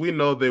happens. We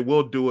know they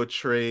will do a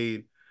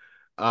trade.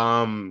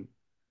 Um,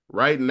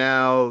 right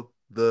now,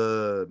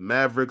 the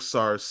Mavericks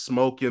are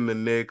smoking the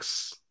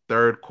Knicks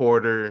third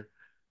quarter,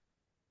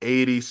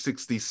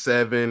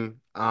 80-67.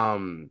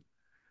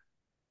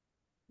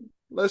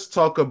 Let's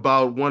talk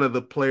about one of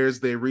the players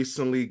they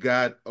recently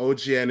got,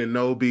 OG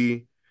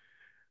Anunoby.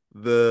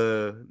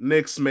 The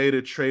Knicks made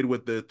a trade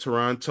with the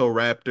Toronto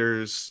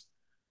Raptors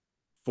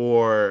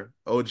for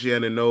OG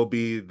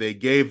Anunoby. They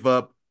gave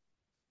up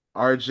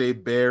RJ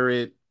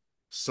Barrett,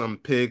 some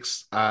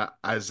picks, not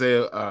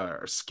Isaiah,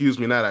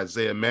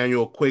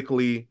 Emmanuel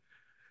quickly.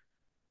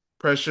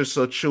 Precious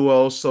Ochua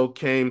also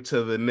came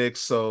to the Knicks.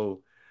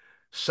 So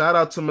shout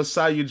out to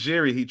Masai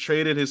Ujiri. He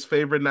traded his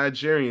favorite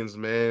Nigerians,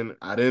 man.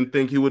 I didn't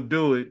think he would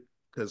do it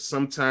because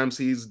sometimes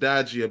he's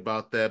dodgy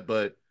about that.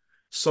 But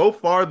so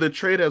far, the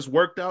trade has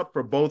worked out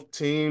for both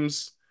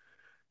teams.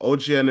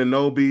 OG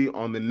Anunoby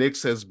on the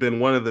Knicks has been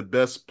one of the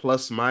best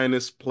plus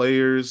minus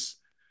players.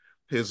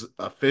 His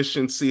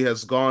efficiency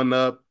has gone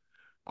up.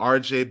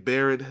 RJ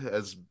Barrett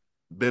has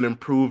been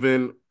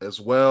improving as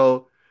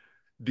well.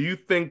 Do you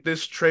think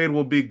this trade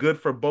will be good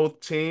for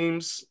both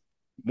teams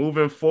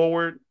moving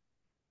forward?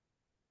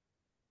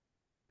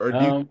 Or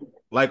do you Um,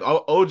 like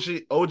OG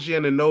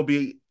and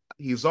Anobi?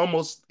 He's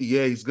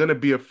gonna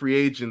be a free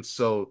agent.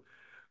 So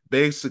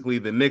basically,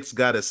 the Knicks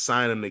got to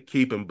sign him to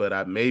keep him,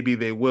 but maybe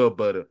they will.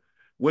 But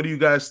what do you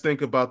guys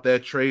think about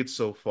that trade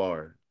so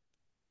far?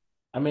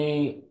 I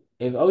mean,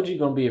 if OG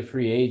gonna be a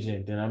free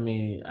agent, then I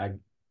mean,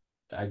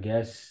 I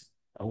guess.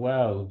 Oh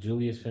wow,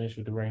 Julius finished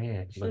with the right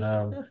hand. But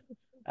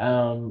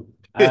um,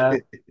 uh,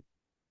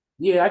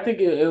 yeah, I think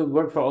it would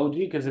work for OG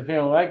because if he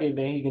don't like it,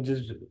 then he can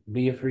just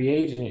be a free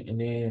agent and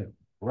then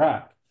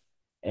rock.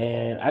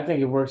 And I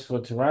think it works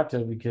for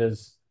Toronto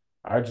because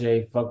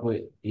RJ fuck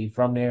with he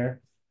from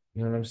there.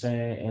 You know what I'm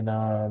saying?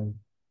 And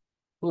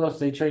who else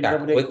they traded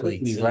over Got there?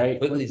 quickly Quickly, too. right?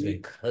 Quickly's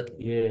been Quickly. cooking.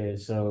 Yeah.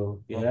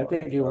 So Oh yeah, I my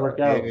think it'll work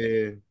God. out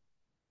Yeah,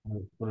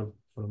 for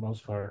the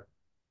most part.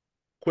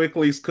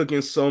 Quickly's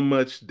cooking so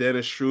much,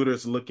 Dennis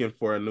Schroeder's looking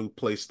for a new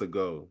place to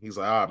go. He's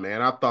like, ah,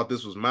 man, I thought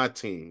this was my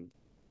team.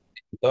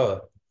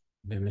 Thought.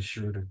 Dennis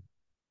Schroeder.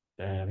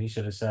 Damn, he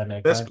should have signed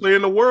that Best contract. player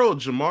in the world,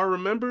 Jamar,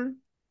 remember?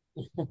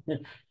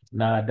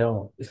 Nah, I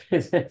don't.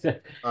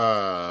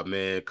 Ah,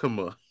 man, come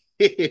on.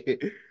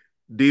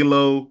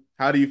 D'Lo,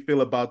 how do you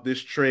feel about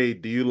this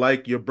trade? Do you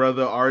like your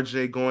brother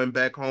RJ going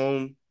back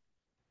home?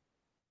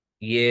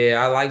 Yeah,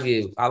 I like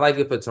it. I like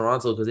it for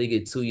Toronto because they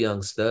get two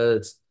young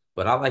studs,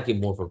 but I like it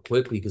more for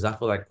Quickly because I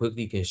feel like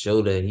Quickly can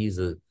show that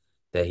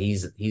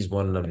he's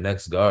one of them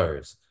next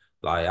guards.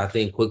 Like I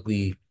think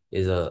Quickly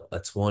is a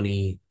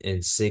 20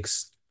 and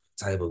 6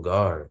 type of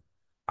guard.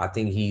 I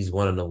think he's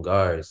one of them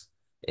guards.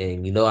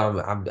 And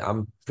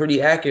I'm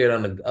pretty accurate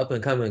on the up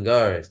and coming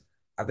guards.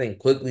 I think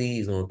Quickly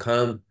is gonna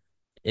come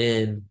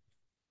in.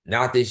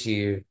 Not this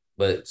year,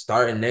 but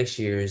starting next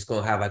year, it's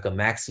gonna have like a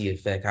Maxi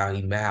effect. How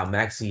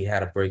Maxi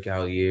had a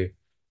breakout year,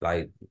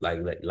 like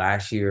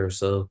last year or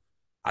so.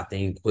 I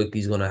think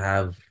Quickly's gonna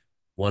have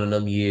one of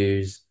them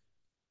years,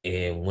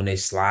 and when they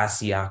slide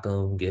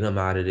Siakam, get him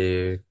out of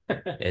there,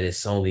 and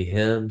it's only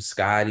him,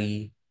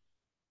 Scotty,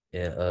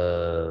 and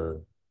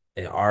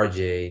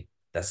RJ.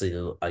 That's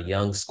a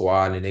young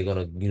squad, and they're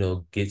gonna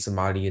get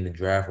somebody in the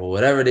draft or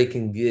whatever they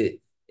can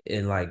get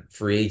in like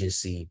free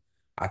agency.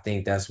 I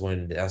think that's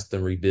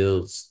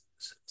the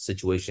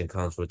situation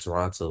comes for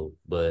Toronto.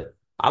 But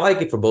I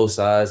like it for both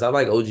sides. I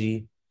like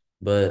OG,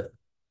 but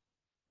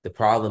the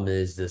problem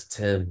is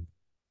Tim.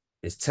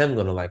 Is Tim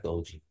gonna like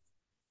OG?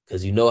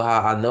 Because you know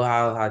how I know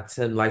how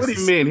Tim What likes do to you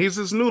see. mean? He's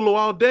his new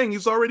Luol Deng.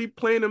 He's already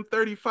playing him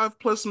 35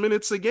 plus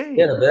minutes a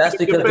Yeah, game. but He that's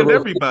can defend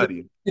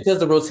everybody. because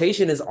the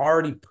rotation is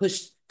already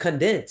pushed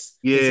condensed.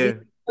 And so he Yeah,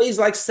 plays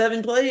like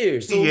 7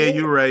 players. So yeah, yeah,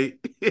 you're right.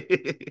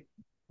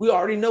 we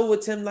already know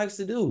what Tim likes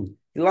to do.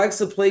 He likes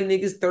to play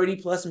niggas 30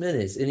 plus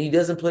minutes and he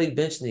doesn't play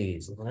bench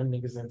niggas. Run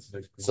niggas into the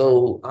ground.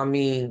 So I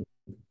mean,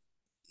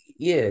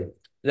 yeah.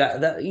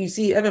 That you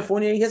see Evan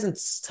Fournier, he hasn't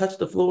touched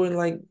the floor in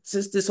like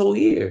since this whole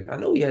year. I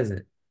know he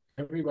hasn't.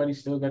 Everybody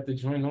still got the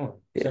joint on,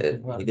 except Yeah, for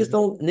Brock.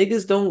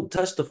 niggas don't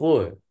touch the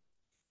floor.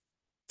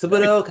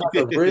 Thibodeau got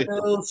a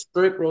real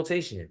strict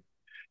rotation.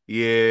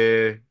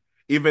 Yeah.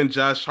 Even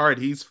Josh Hart,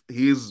 he's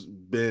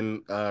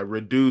been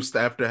reduced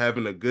after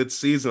having a good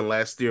season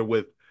last year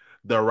with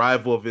the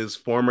arrival of his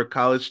former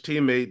college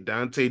teammate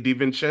Dante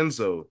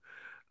DiVincenzo.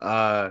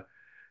 Uh,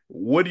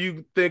 what do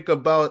you think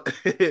about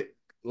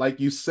like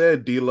you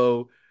said,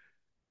 D'Lo?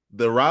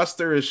 The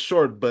roster is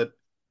short, but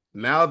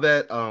now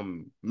that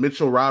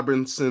Mitchell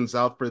Robinson's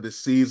out for the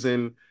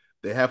season,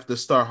 they have to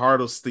start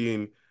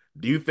Hardelstein.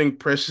 Do you think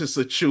Precious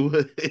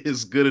Achua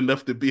is good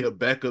enough to be a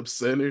backup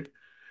center?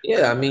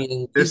 Yeah, I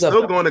mean, They're he's a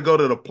still going to go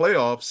to the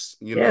playoffs,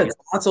 you yeah. know.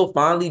 Toronto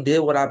finally did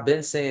what I've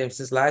been saying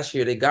since last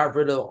year. They got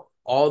rid of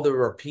all the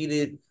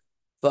repeated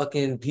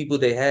fucking people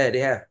they had. They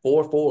had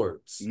four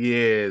forwards.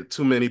 Yeah,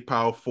 too many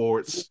power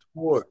forwards.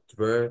 Forwards,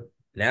 bro.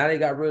 Now they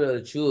got rid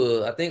of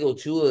Ochua. I think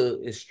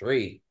Ochua is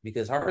straight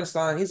because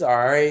Hartenstein, he's all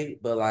right,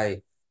 but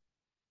like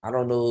I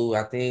don't know.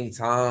 I think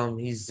Tom,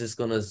 he's just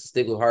gonna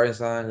stick with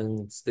Hartenstein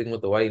and sticking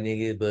with the white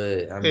nigga.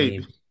 But I Hey,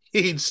 mean,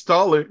 he's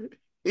taller.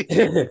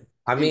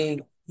 I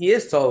mean, he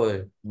is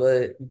taller,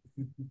 but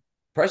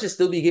Precious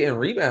still be getting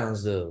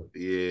rebounds though.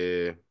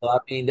 Yeah, So, I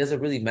mean, does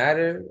it really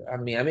matter? I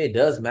mean, it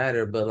does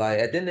matter, but like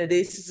at the end of the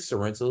day, it's just a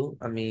rental.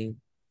 I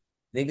mean,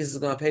 niggas is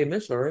gonna pay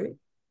Mitchell, right?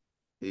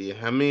 yeah.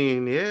 I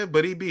mean, yeah,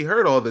 but he be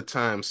hurt all the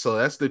time, so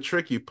that's the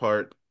tricky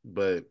part.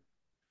 But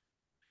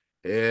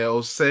yeah,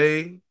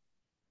 Osei,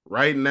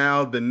 right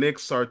now the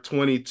Knicks are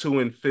 22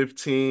 and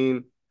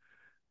 15.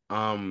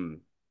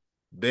 Um,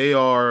 they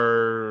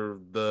are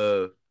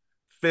the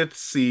fifth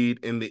seed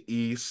in the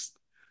East.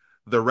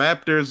 The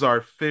Raptors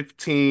are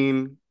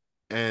 15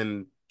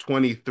 and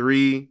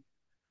 23.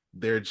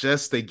 They're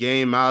just a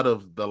game out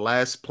of the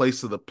last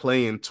place of the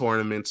play-in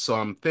tournament. So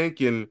I'm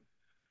thinking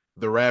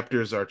the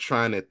Raptors are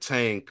trying to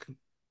tank.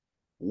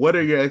 What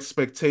are your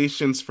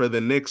expectations for the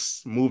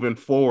Knicks moving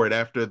forward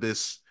after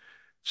this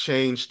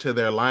change to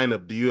their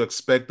lineup? Do you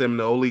expect them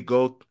to only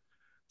go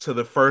to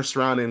the first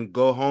round and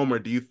go home, or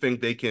do you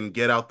think they can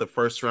get out the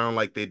first round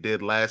like they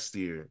did last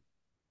year?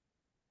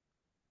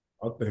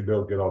 I think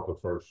they'll get out the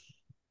first.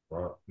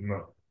 Right?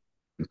 No,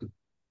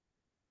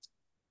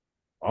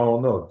 I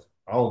don't know.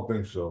 I don't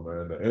think so,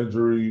 man. The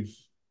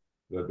injuries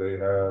that they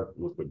have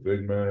with the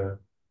big man,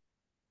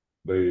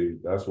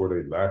 that's where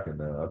they lacking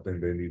now. I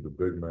think they need the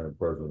big man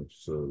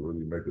presence to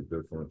really make a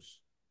difference.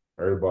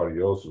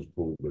 Everybody else is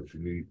cool, but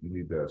you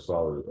need that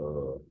solid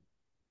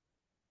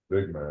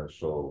big man.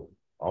 So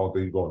I don't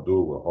think you're gonna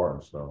do it with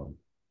Hartenstein.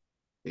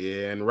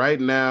 Yeah, and right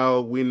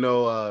now we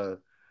know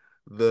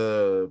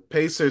the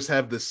Pacers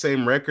have the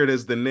same record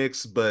as the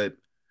Knicks, but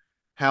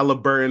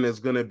Halliburton is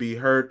going to be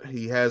hurt.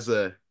 He has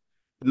a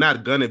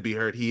not going to be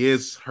hurt. He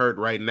is hurt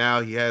right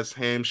now. He has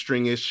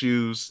hamstring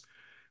issues.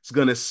 He's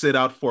going to sit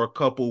out for a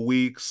couple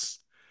weeks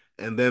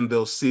and then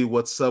they'll see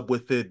what's up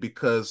with it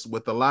because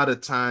with a lot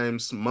of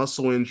times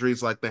muscle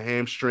injuries like the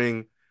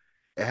hamstring,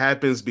 it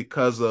happens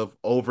because of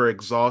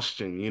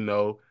overexhaustion, you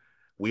know.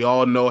 We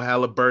all know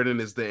Halliburton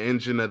is the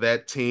engine of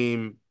that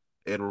team.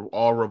 It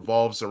all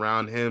revolves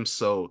around him.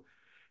 So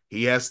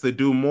he has to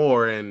do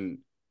more. And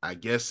I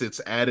guess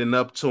it's adding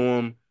up to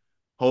him.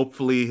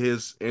 Hopefully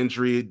his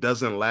injury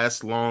doesn't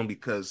last long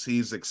because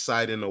he's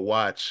exciting to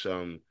watch.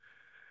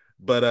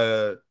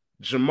 But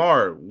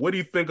Jamar, what do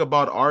you think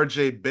about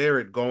RJ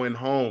Barrett going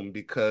home?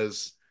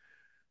 Because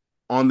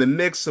on the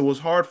Knicks, it was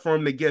hard for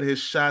him to get his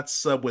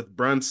shots up with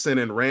Brunson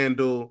and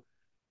Randall.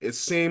 It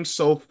seems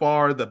so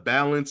far the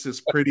balance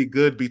is pretty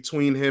good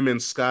between him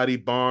and Scotty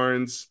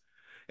Barnes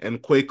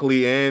and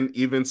Quickly and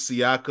even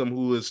Siakam,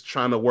 who is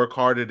trying to work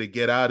harder to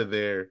get out of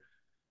there.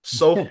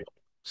 So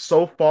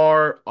so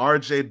far,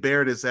 RJ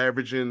Barrett is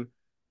averaging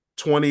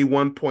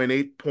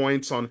 21.8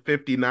 points on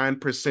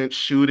 59%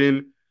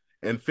 shooting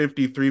and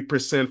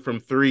 53% from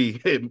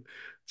three.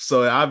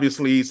 So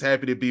obviously he's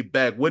happy to be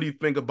back. What do you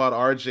think about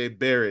RJ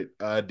Barrett?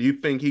 Do you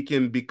think he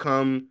can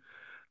become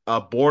a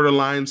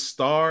borderline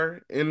star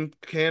in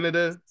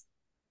Canada?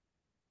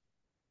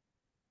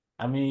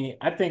 I mean,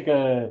 I think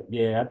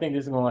yeah, I think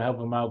this is gonna help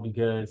him out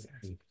because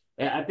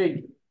I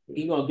think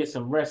he gonna get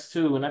some rest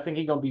too, and I think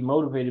he gonna be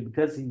motivated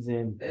because he's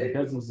in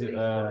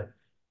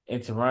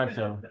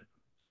Toronto.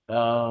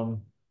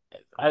 Um,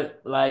 I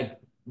like,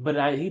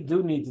 but he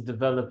do need to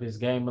develop his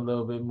game a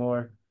little bit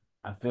more.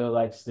 I feel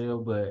like still,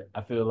 but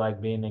I feel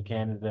like being in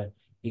Canada,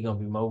 he gonna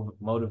be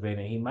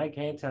motivated. He might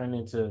can turn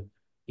into.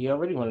 He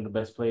already one of the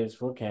best players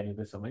for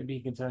Canada, so maybe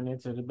he can turn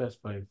into the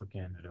best player for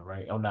Canada,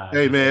 right? Oh, nah,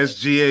 Hey just man, it's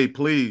GA,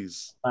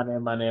 please.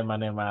 my name.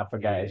 I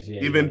forgot Yeah. it's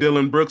yeah, Even yeah.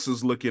 Dylan Brooks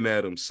is looking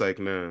at him, psych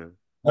nah.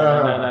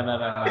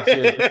 No.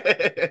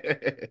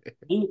 Shit.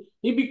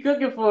 He be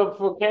cooking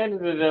for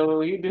Canada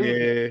though. He do be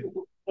Yeah, cooking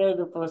for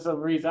Canada for some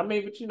reason. I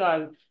mean, but you know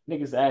how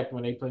niggas act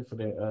when they play for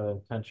their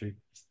country.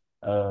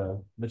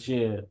 But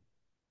yeah,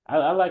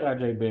 I like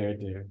RJ Barrett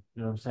there.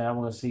 You know what I'm saying? I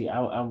want to see.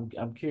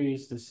 I'm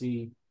curious to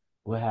see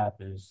what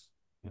happens.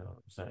 You know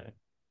what I'm saying?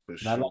 for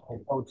And I sure. like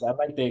the coach.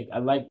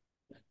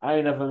 I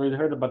ain't never really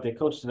heard about their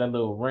coach to that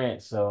little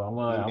rant. So I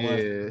want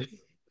Yeah.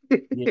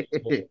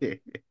 yeah.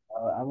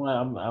 I'm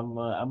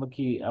gonna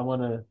keep. I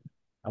want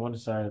to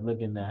start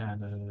looking at how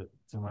the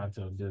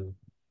Toronto do.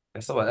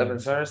 That's what Okay. Evan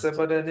Turner said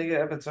about that nigga.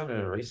 Evan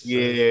Turner, racist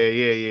Yeah,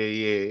 ass.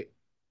 yeah.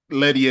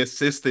 Let your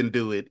assistant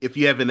do it. If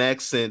you have an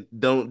accent,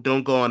 don't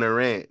go on a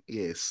rant.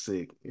 Yeah,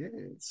 sick. Yeah.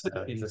 He's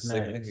a He's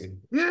sick next. nigga.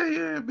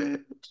 Yeah,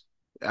 man.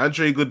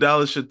 Andre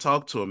Iguodala should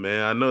talk to him,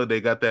 man. I know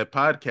they got that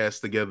podcast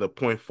together,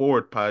 Point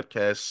Forward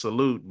podcast.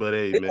 Salute, but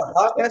hey, They man.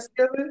 got a podcast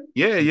together?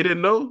 Yeah, you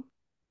didn't know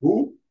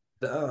Who?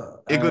 Duh.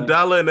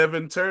 Iguodala and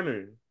Evan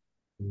Turner.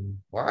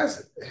 Why is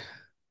it?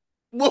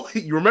 Well,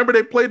 you remember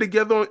they played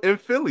together in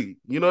Philly.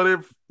 You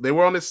know they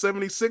were on the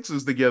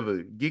 76ers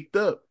together, geeked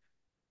up.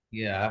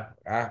 Yeah,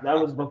 That I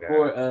was forgot.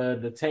 before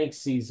the tank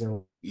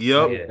season,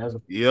 Yep, right? Yeah, That was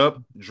yep.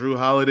 Drew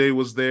Holiday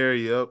was there.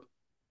 Yep.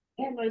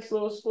 a nice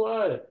little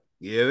squad.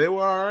 Yeah, they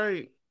were all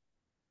right.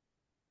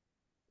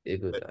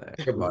 it could die.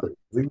 Come on.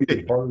 We be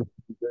a part of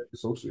the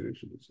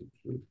association or some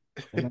shit.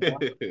 You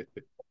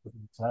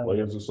know,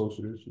 Players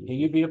Association. can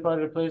you be a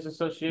part of the Players Yeah,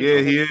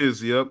 Association? he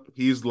is. Yep.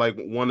 He's like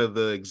one of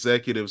the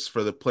executives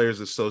for the Players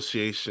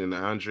Association,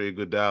 Andre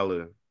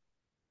Iguodala.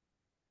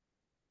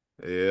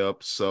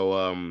 Yep. So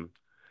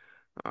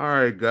all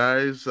right,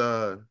 guys.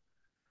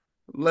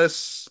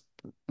 Let's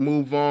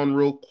move on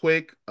real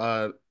quick.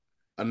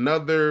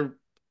 Another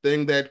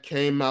thing that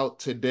came out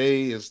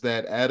today is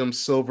that Adam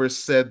Silver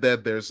said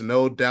that there's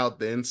no doubt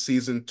the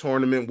in-season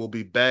tournament will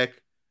be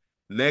back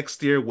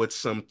next year with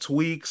some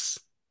tweaks.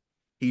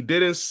 He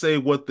didn't say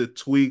what the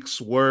tweaks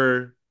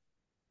were,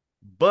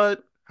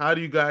 but how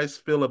do you guys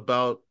feel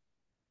about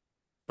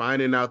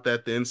finding out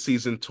that the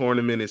in-season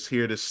tournament is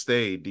here to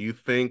stay? Do you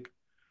think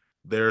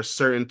there are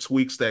certain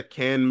tweaks that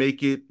can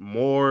make it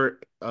more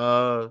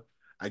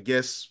I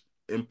guess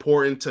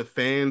important to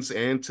fans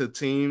and to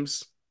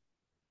teams?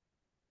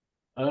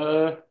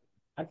 Uh,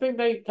 I think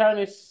they kind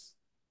of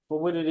for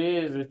what it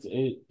is.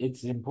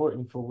 It's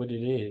important for what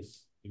it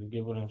is. You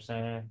get what I'm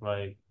saying?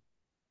 Like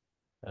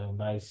a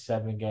nice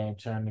 7 game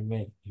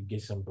tournament, you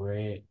get some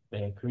bread.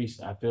 They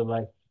increase. I feel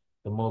like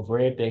the more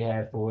bread they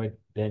have for it,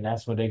 then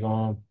that's when they're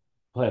gonna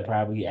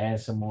probably add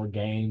some more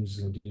games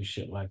and do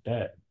shit like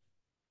that.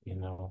 You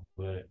know,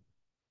 but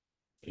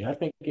yeah, I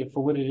think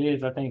for what it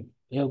is, I think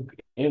it'll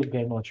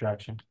gain more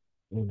traction.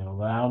 You know,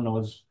 but I don't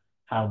know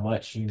how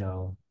much,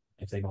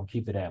 if they're gonna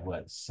keep it at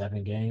what,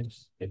 7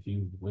 games if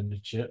you win the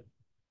chip.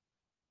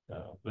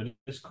 But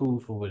it's cool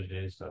for what it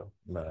is though.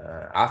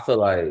 Man, I feel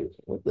like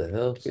what the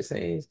hell, Chris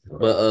Haynes?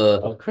 But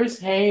Oh, Chris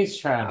Haynes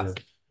trying I, to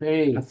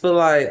pay. I feel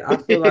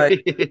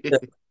like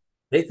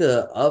they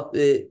could up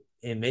it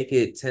and make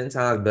it 10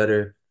 times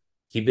better.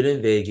 Keep it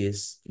in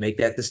Vegas. Make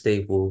that the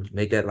staple.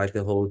 Make that like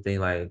the whole thing.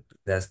 Like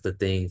that's the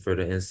thing for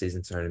the in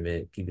season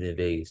tournament. Keep it in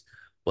Vegas.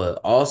 But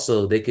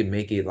also they could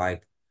make it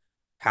like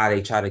how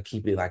they try to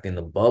keep it like in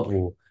the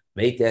bubble.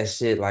 Make that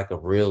shit like a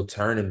real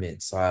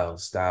tournament style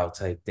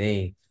type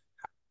thing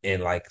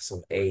and like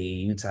some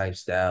AAU type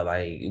style.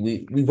 Like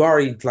we've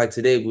already like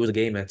today we was a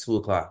game at 2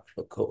 o'clock.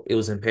 It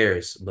was in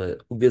Paris, but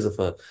who gives a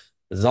fuck?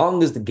 As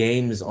long as the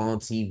game is on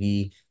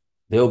TV,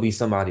 there'll be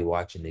somebody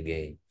watching the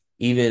game.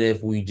 Even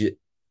if we just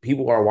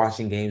people are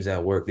watching games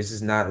at work. This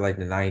is not like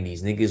the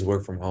 90s. Niggas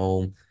work from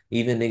home.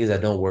 Even niggas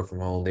that don't work from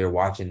home, they're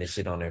watching this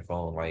shit on their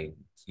phone. Like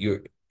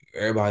you're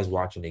everybody's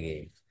watching the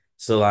game.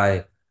 So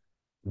like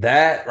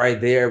that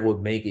right there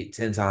would make it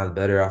 10 times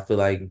better, I feel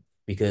like,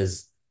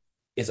 because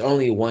it's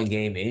only one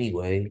game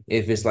anyway.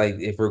 If it's like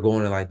if we're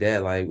going like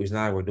that, like it's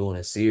not like we're doing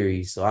a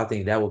series. So I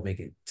think that would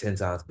make it 10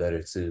 times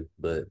better too.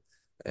 But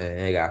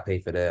they gotta pay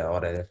for that, all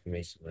that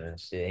information, man.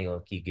 Shit ain't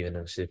gonna keep giving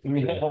them shit for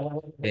free.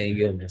 They ain't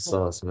giving them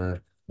sauce,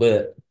 man.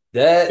 But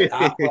that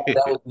I feel like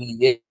that would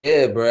be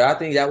yeah, bro. I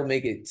think that would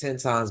make it 10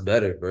 times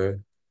better, bro.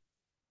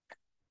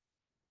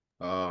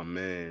 Oh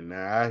man,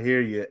 now I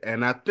hear you.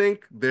 And I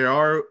think there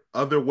are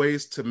other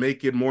ways to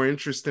make it more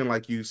interesting,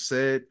 like you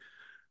said.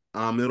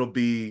 It'll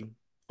be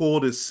cool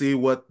to see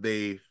what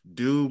they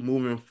do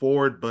moving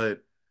forward,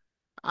 but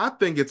I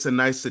think it's a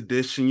nice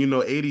addition.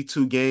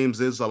 82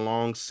 games is a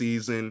long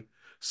season,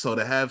 so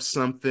to have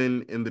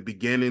something in the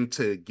beginning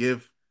to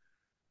give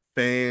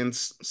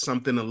fans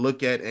something to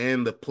look at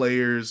and the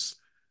players,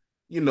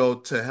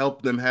 to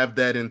help them have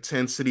that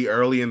intensity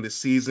early in the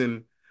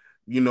season.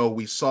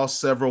 We saw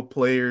several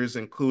players,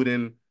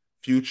 including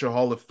future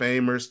Hall of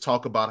Famers,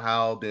 talk about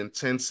how the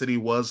intensity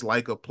was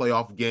like a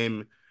playoff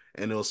game,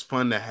 and it was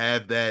fun to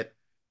have that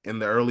in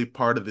the early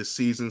part of the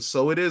season.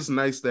 So it is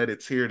nice that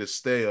it's here to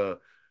stay.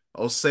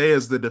 Osei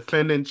is the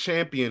defending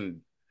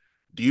champion.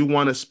 Do you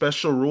want a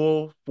special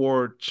rule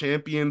for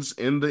champions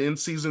in the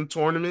in-season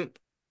tournament?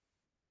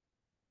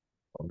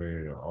 I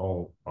mean,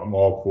 I'm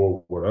all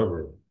for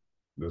whatever.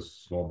 This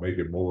is gonna make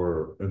it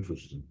more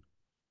interesting.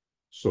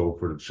 So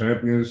for the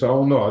champions, I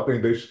don't know. I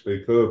think they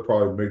could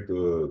probably make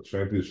the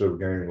championship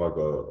game like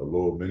a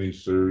little mini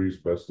series,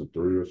 best of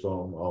three or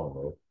something. I don't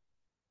know.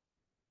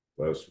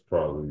 That's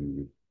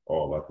probably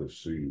all I could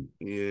see.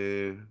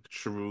 Yeah,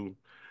 true.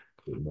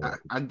 You I, know.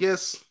 I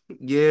guess,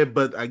 yeah,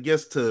 but I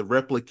guess to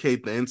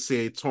replicate the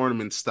NCAA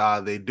tournament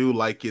style, they do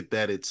like it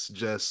that it's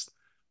just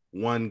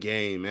one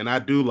game. And I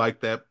do like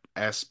that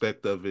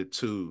aspect of it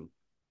too.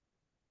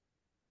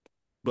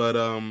 But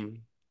all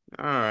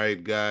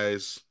right,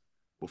 guys.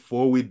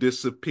 Before we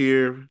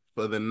disappear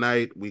for the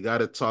night, we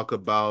gotta talk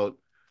about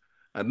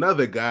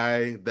another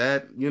guy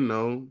that,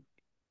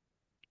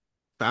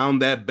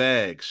 found that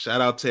bag. Shout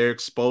out to Erik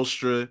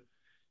Spoelstra,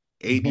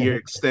 8-year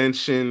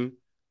extension,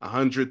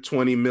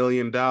 $120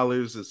 million.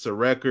 It's a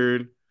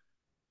record.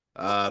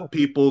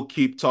 People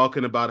keep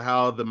talking about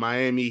how the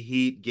Miami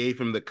Heat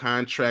gave him the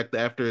contract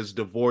after his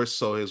divorce,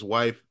 so his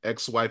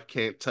ex-wife,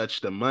 can't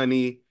touch the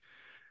money.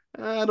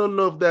 I don't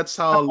know if that's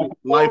how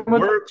life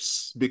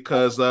works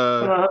because, Say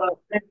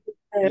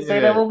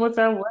that yeah, one more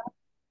time. What?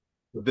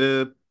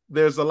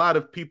 there's a lot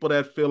of people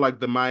that feel like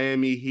the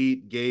Miami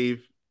Heat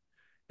gave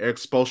Erik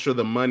Spoelstra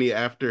the money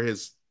after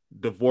his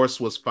divorce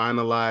was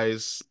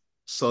finalized,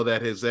 so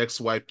that his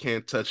ex-wife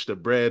can't touch the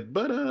bread.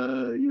 But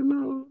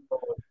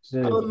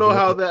Shit, bro.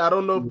 I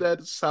don't know if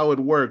that's how it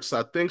works.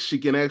 I think she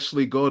can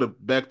actually go to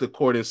back to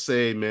court and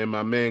say, man,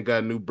 my man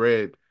got new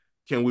bread.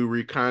 Can we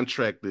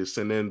recontract this?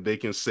 And then they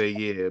can say,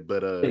 yeah.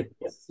 Sick.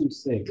 That's too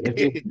sick.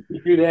 If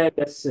you do that,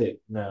 that's sick.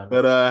 No,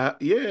 no.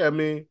 Yeah, I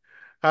mean,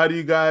 how do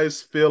you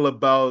guys feel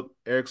about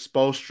Erik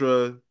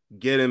Spoelstra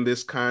getting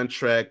this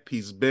contract?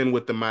 He's been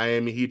with the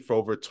Miami Heat for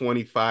over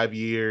 25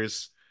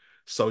 years.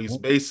 So he's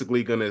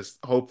basically gonna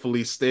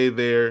hopefully stay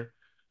there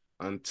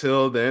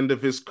until the end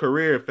of his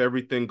career if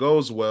everything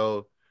goes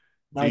well. Do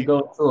Might you,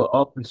 go to an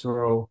office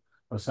role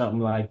or something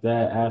like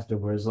that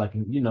afterwards, like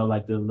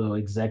like the little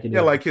yeah,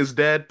 executive. like his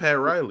dad, Pat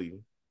Riley.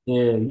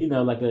 Yeah,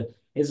 like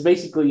it's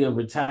basically a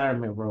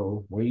retirement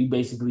role where you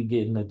basically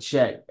getting a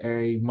check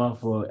every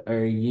month or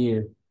every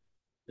year,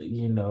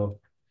 you know.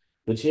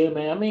 But yeah,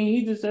 man, I mean,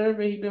 he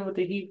deserved it. He been with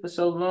the Heat for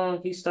so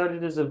long. He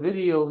started as a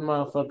video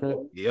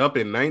motherfucker. Yep,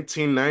 in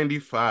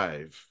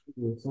 1995.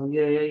 So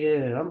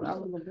yeah. I'm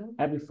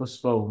happy for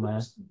Spo,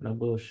 man. No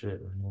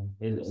bullshit, man.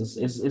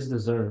 It's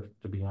deserved,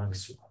 to be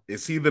honest.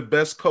 Is he the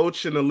best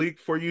coach in the league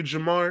for you,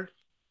 Jamar?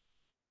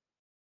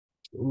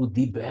 Ooh,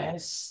 the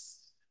best.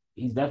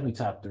 He's definitely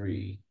top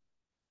three.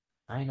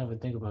 I ain't never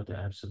think about the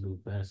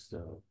absolute best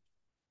though.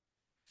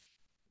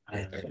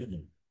 I,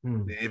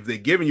 hmm. If they're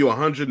giving you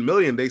 100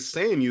 million, they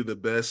saying you the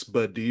best,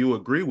 but do you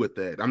agree with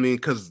that? I mean,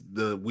 because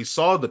we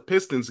saw the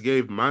Pistons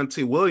gave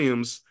Monty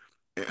Williams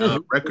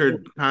a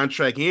record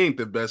contract. He ain't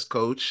the best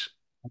coach.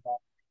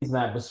 He's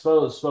not, but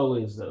Spo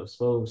is though.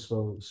 Spo is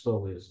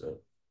though.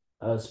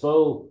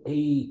 Spo,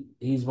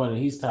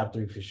 he's top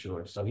three for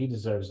sure. So he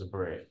deserves the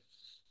bread.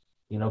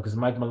 Because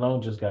Mike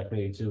Malone just got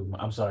paid too.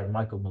 I'm sorry,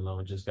 Michael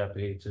Malone just got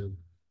paid too.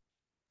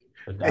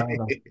 But I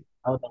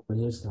don't know what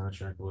his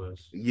contract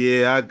was.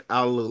 Yeah,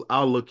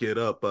 I'll look it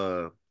up.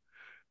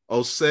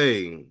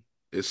 Osei,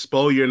 is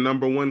Spo your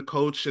number one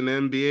coach in the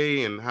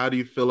NBA, and how do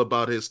you feel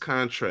about his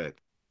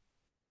contract?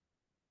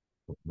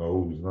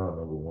 No, he's not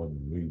number one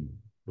in the league,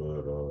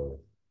 but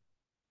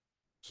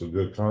it's a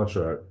good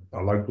contract.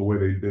 I like the way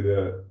they did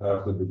that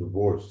after the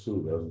divorce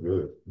too. That's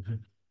good.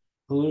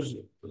 Who's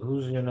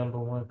your number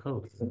one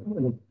coach?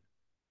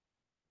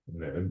 in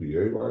the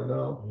NBA right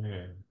now.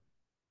 Yeah.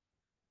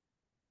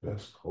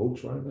 Best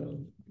coach right now.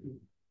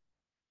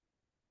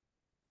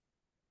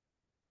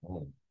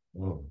 Oh,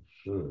 oh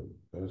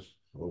shit. Best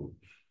coach.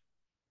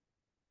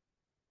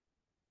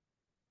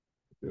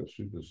 Guess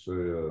you could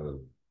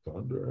say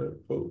Thunder head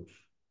coach.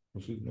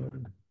 What's his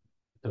name?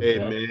 The Hey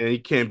best. man, he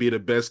can't be the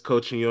best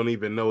coach and you don't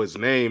even know his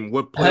name.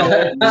 What playoff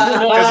series?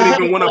 He hasn't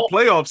even won a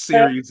playoff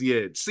series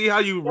yet. See how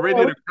you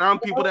ready to crown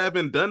people that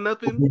haven't done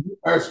nothing? When you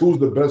ask who's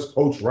the best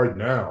coach right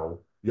now,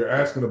 you're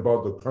asking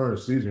about the current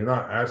season. You're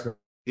not asking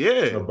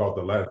Yeah. about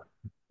the last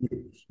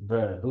years.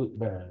 Bruh,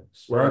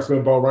 We're asking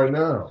about right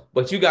now.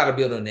 But you gotta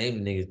be able to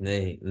name the nigga's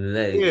name.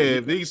 Like, Yeah,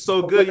 if he's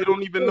so good, you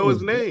don't even know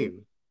his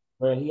name.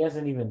 Bruh, he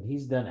hasn't even,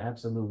 he's done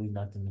absolutely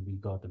nothing to be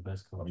called the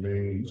best I coach in the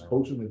mean, league he's right now.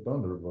 coaching the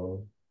Thunder,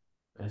 bro.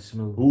 That's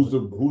smooth.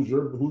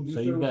 Who you So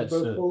say you was the got,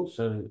 best coach?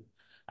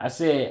 I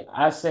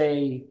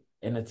say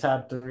in the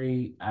top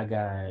three, I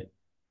got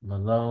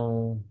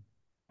Malone,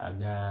 I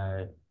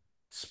got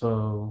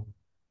Spo,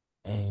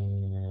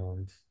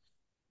 and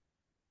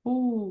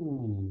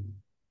ooh,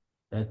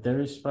 that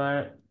third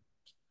spot,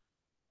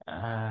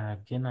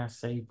 can I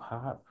say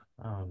Pop?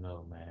 I don't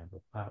know, man,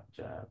 but Pop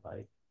job,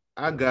 like,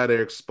 I yeah. got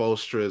Erik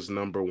Spoelstra as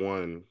number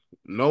one.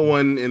 No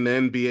one in the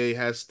NBA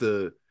has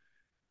to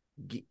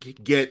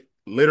get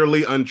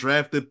literally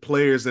undrafted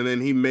players and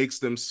then he makes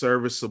them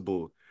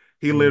serviceable.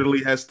 He Yeah.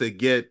 literally has to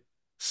get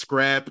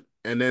scrap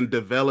and then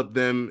develop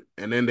them,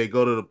 and then they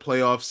go to the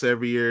playoffs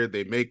every year.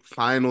 They make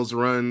finals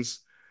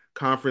runs,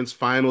 conference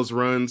finals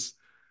runs.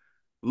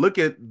 Look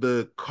at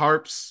the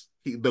corpse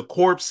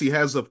he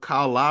has of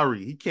Kyle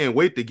Lowry. He can't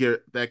wait to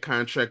get that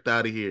contract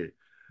out of here.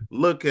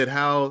 Look at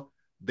how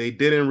they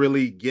didn't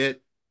really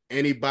get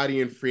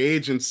anybody in free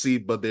agency,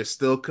 but they're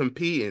still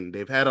competing.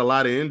 They've had a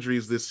lot of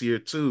injuries this year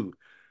too.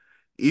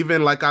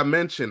 Even like I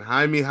mentioned,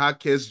 Jaime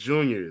Jaquez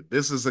Jr.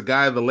 This is a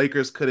guy the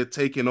Lakers could have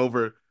taken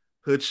over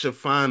Hood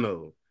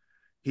Schifano.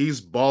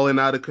 He's balling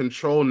out of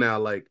control now.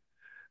 Like,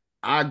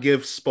 I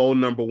give Spo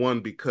number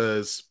one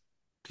because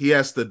he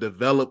has to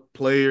develop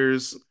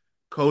players,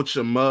 coach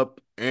them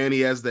up, and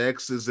he has the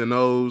X's and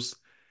O's,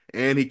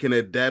 and he can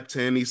adapt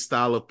to any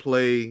style of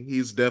play.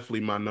 He's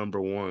definitely my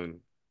number one.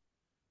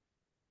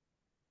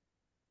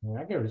 Yeah,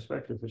 I can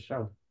respect it for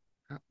sure.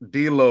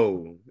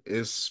 D'Lo,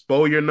 is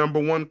Spo your number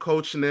one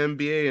coach in the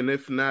NBA? And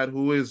if not,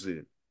 who is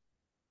it?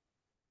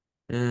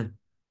 mm,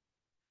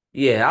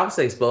 yeah, I would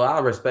say Spo. I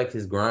respect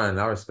his grind.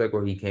 I respect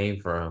where he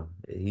came from.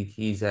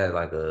 He's had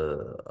like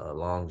a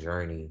long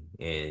journey,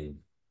 and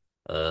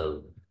uh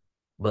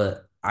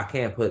but I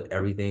can't put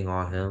everything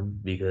on him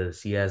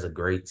because he has a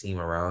great team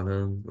around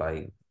him.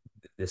 Like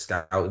the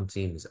scouting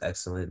team is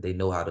excellent. They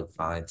know how to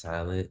find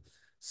talent.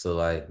 So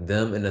like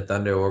them in the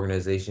Thunder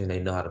organization, they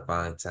know how to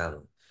find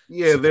talent.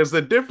 Yeah, So there's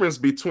a difference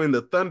between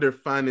the Thunder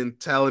finding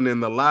talent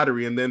in the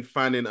lottery and then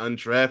finding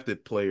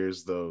undrafted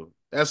players, though.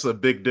 That's a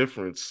big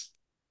difference.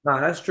 no,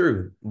 that's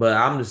true. But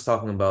I'm just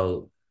talking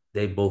about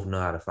they both know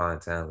how to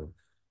find talent,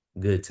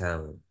 good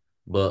talent.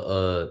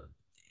 But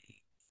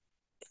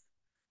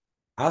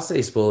I'll say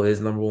Spo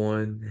is number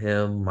one.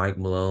 Him, Mike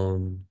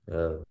Malone,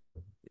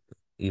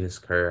 even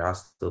Kerr. I'll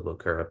still put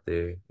Kerr up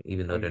there,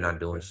 even though they're not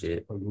doing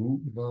shit.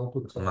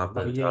 I'm not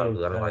Oh putting yeah, Ty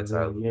Lue. I don't like Ty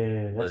Tyler. Lue.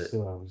 Yeah, that's But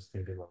who I was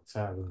thinking about.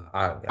 Tyler.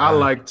 I I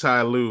like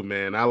Ty Lue,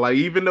 man. I like,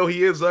 even though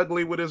he is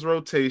ugly with his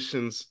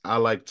rotations, I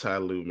like Ty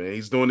Lue, man.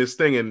 He's doing his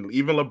thing. And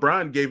even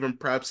LeBron gave him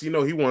props. You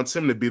know, he wants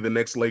him to be the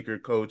next Laker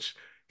coach.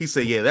 He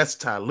said, yeah, that's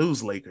Ty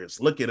Lue's Lakers.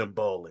 Look at him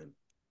balling.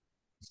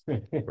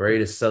 ready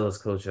to sell his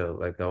coach out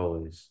like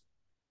always.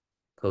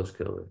 Coach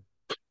killer.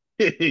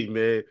 Hey,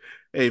 man.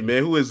 Hey,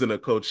 man, who isn't a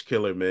coach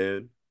killer,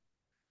 man?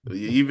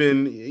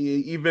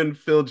 Even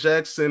Phil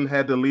Jackson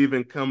had to leave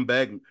and come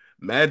back.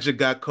 Magic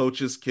got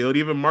coaches killed.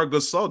 Even Marc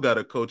Gasol got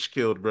a coach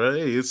killed, bro.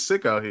 Hey, it's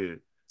sick out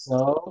here.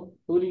 So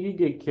who did he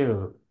get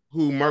killed?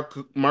 Who, Marc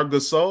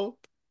Gasol?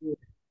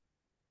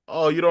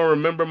 Oh, you don't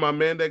remember my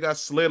man that got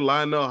slid,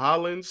 Lionel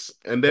Hollins,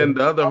 and then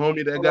the other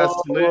homie that got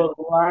slid?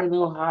 Oh,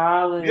 Lionel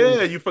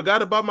Yeah, Hollins. you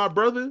forgot about my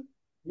brother?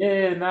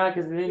 Yeah, nah,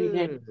 because then he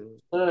came Yeah,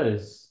 to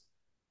us.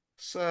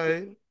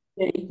 sorry.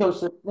 Yeah, he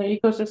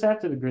coached us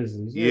after the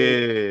Grizzlies. Yeah.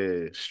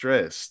 Yeah,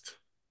 stressed.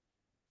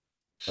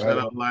 Shout Hey,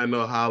 out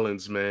Lionel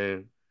Hollins,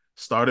 man.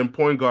 Starting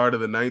point guard of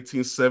the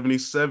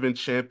 1977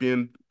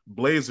 champion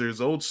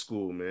Blazers, old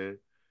school, man.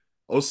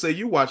 Oh, say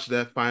you watched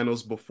that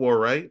finals before,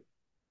 right?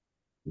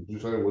 did you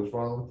say which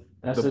finals?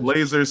 The That's a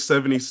Blazers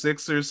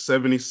 76ers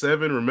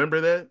 77,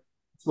 remember that?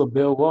 that's what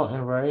Bill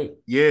Walton, right?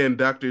 Yeah, and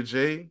Dr.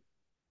 J.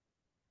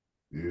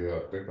 Yeah, I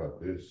think I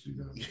did see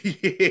them.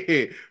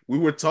 Yeah, we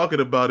were talking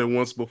about it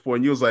once before,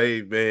 and you was like,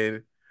 hey,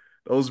 man,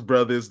 those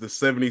brothers, the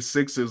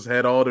 76ers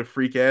had all the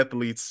freak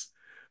athletes,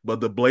 but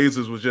the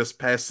Blazers was just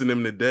passing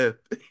them to death.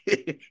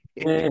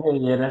 Yeah,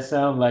 Yeah, that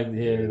sound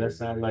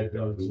like I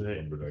those. do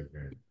remember that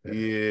game. Yeah.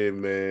 Yeah,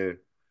 man.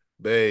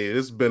 Babe,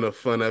 it's been a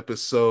fun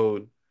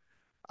episode.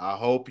 I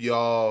hope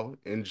y'all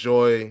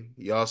enjoy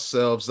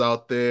yourselves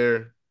out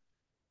there.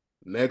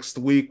 Next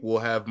week we'll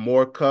have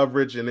more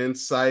coverage and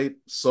insight.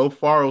 So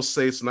far,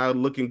 Osei, it's not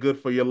looking good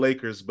for your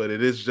Lakers, but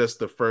it is just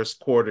the first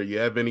quarter. You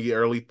have any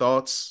early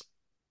thoughts?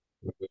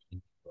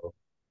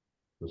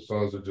 The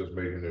Suns are just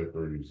making their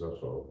threes.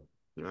 That's all.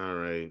 All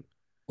right.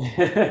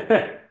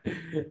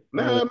 Nah,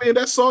 Uh, I mean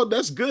that's all.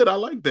 That's good. I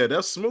like that.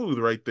 That's smooth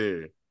right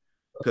there.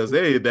 Because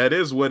hey, that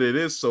is what it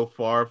is so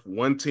far.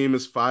 One team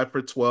is 5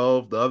 for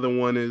 12, the other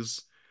one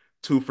is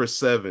 2 for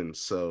 7.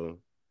 So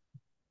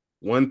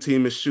one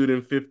team is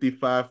shooting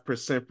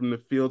 55% from the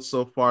field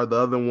so far, the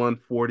other one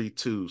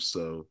 42.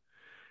 So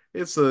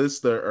it's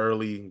the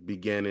early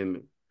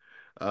beginning.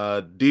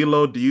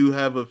 D'Lo, do you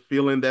have a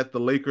feeling that the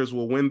Lakers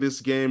will win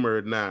this game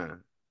or nah?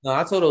 No,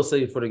 I told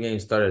Osei before the game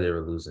started they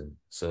were losing.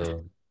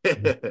 So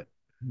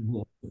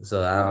I'm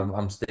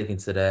sticking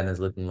to that and it's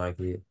looking like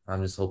it.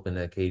 I'm just hoping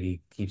that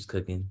KD keeps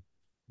cooking.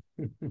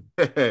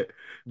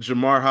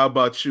 Jamar, how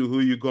about you? Who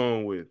you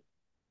going with?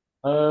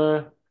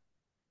 uh,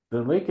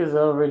 the Lakers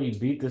already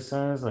beat the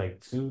Suns like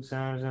 2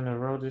 times in a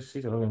row this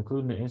season, or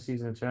including the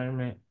in-season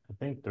tournament. I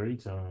think 3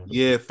 times.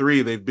 Yeah,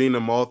 three. They've beeen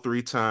them all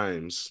 3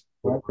 times.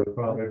 I, The first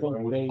I time they playing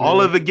think with they, each other.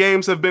 All of the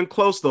games have been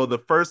close though. The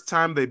first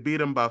time they beat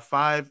them by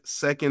 5,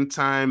 second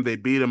time they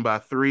beat them by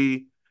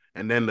 3,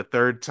 and then the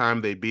third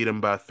time they beat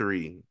them by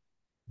 3.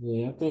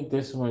 yeah, I think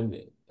this one,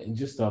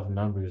 just off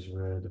numbers,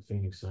 bro, the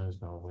Phoenix Suns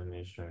gonna win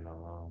this straight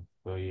along.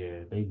 But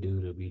yeah, they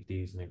do to beat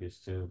these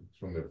niggas too.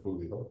 When they're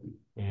fully healthy.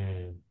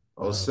 And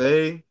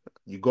Osei,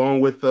 you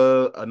going with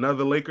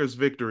another Lakers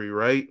victory,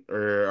 right?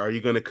 Or are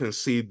you going to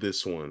concede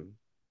this one?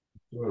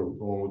 Yeah, we're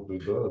going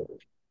with the dub.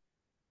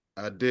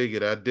 I dig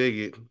it. I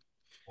dig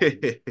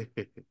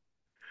it.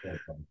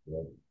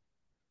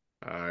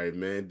 All right,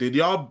 man. Did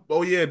y'all?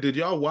 Oh yeah, did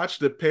y'all watch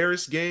the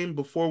Paris game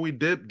before we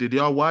dip? Did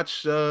y'all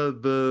watch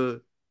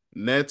the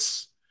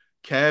Nets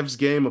Cavs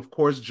game? Of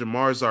course,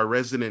 Jamar's our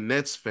resident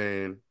Nets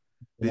fan.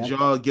 Did yeah,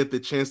 y'all get the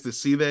chance to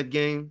see that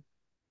game?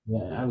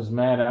 yeah, I was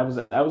mad. I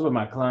was with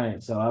my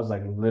client, so I was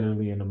like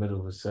literally in the middle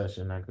of a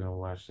session. I couldn't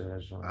watch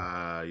that show.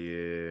 Ah,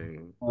 yeah.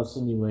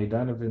 Anyway,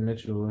 Donovan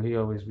Mitchell, he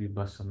always be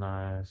busting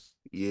our ass.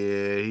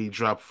 Yeah, he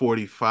dropped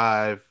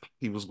 45.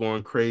 He was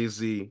going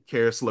crazy.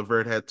 Karis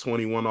LeVert had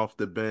 21 off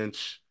the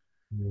bench.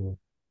 Yeah.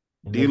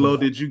 And if D'Lo,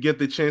 did you get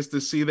the chance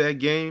to see that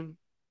game?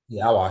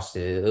 Yeah, I watched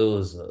it. It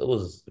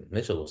was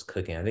Mitchell was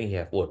cooking. I think he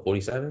had what,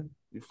 47?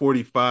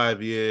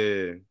 45,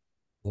 yeah.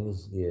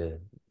 Yeah.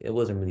 It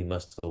wasn't really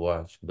much to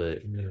watch, but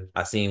yeah,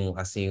 I seen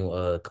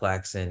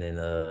Claxton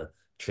and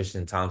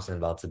Tristan Thompson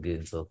about to get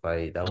into a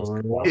fight. for That real. was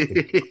good.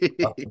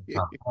 That was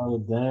good. Oh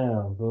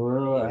damn, for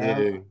real.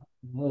 Yeah.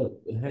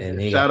 Look, And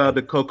they Shout got out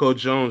to Coco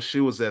Jones. She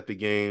was at the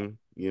game,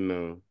 you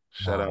know.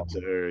 Shout out to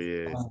um, her,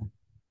 yeah.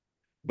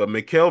 But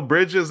Mikal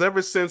Bridges,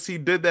 ever since he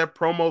did that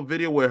promo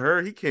video with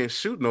her, he can't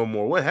shoot no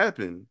more. What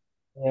happened?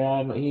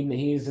 yeah,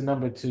 he's the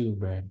number two,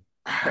 bro.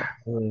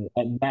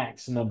 At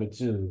max number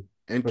two.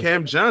 And For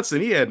Cam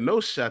Johnson, he had no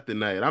shot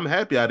tonight. I'm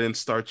happy I didn't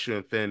start you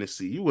in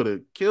fantasy. You would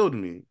have killed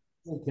me.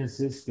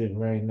 consistent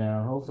right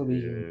now. Hopefully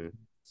he can be Yeah.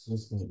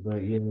 consistent.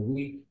 But yeah,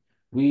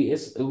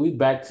 we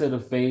back to the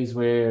phase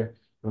where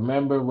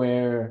remember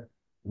where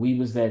we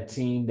was that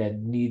team that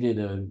needed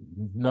a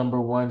number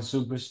one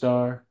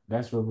superstar.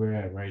 That's where we're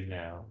at right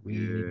now. We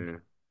need Yeah.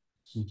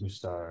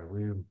 superstar.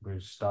 We're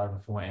starting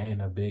for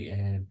and a big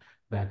and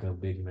backup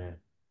big man.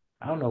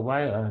 I don't know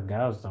why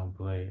Gals don't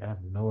play. I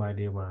have no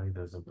idea why he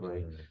doesn't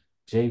play.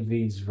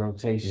 JV's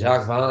rotation.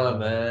 Jacques Vaughn,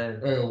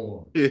 man.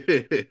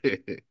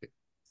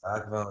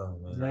 Jacques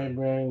Vaughn, Right, man.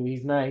 bro. He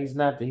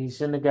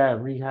shouldn't have got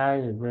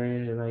rehired,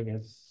 bro. Like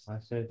I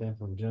said that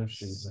from Jump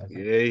Street. Like,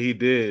 Yeah, he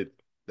did.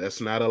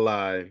 That's not a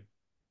lie.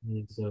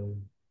 yeah, so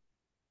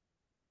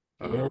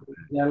Uh, yeah,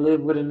 you gotta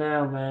live with it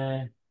now,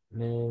 man.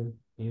 Man,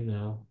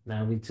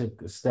 now we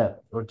took a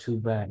step or two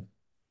back.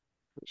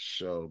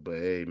 sure. But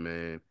hey,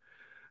 man,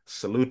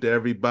 salute to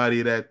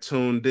everybody that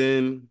tuned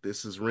in.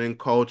 This is Ring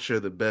Culture,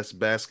 the best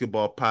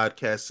basketball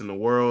podcast in the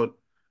world.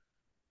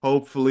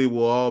 Hopefully,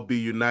 we'll all be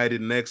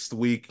united next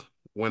week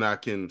when I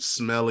can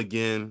smell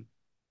again.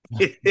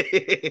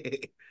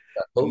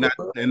 COVID,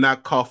 bro. And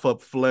not cough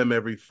up phlegm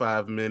every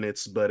 5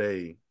 minutes. But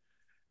hey,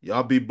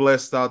 y'all be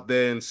blessed out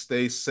there and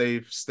stay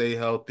safe, stay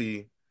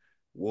healthy.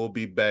 We'll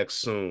be back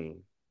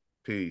soon.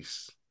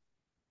 Peace.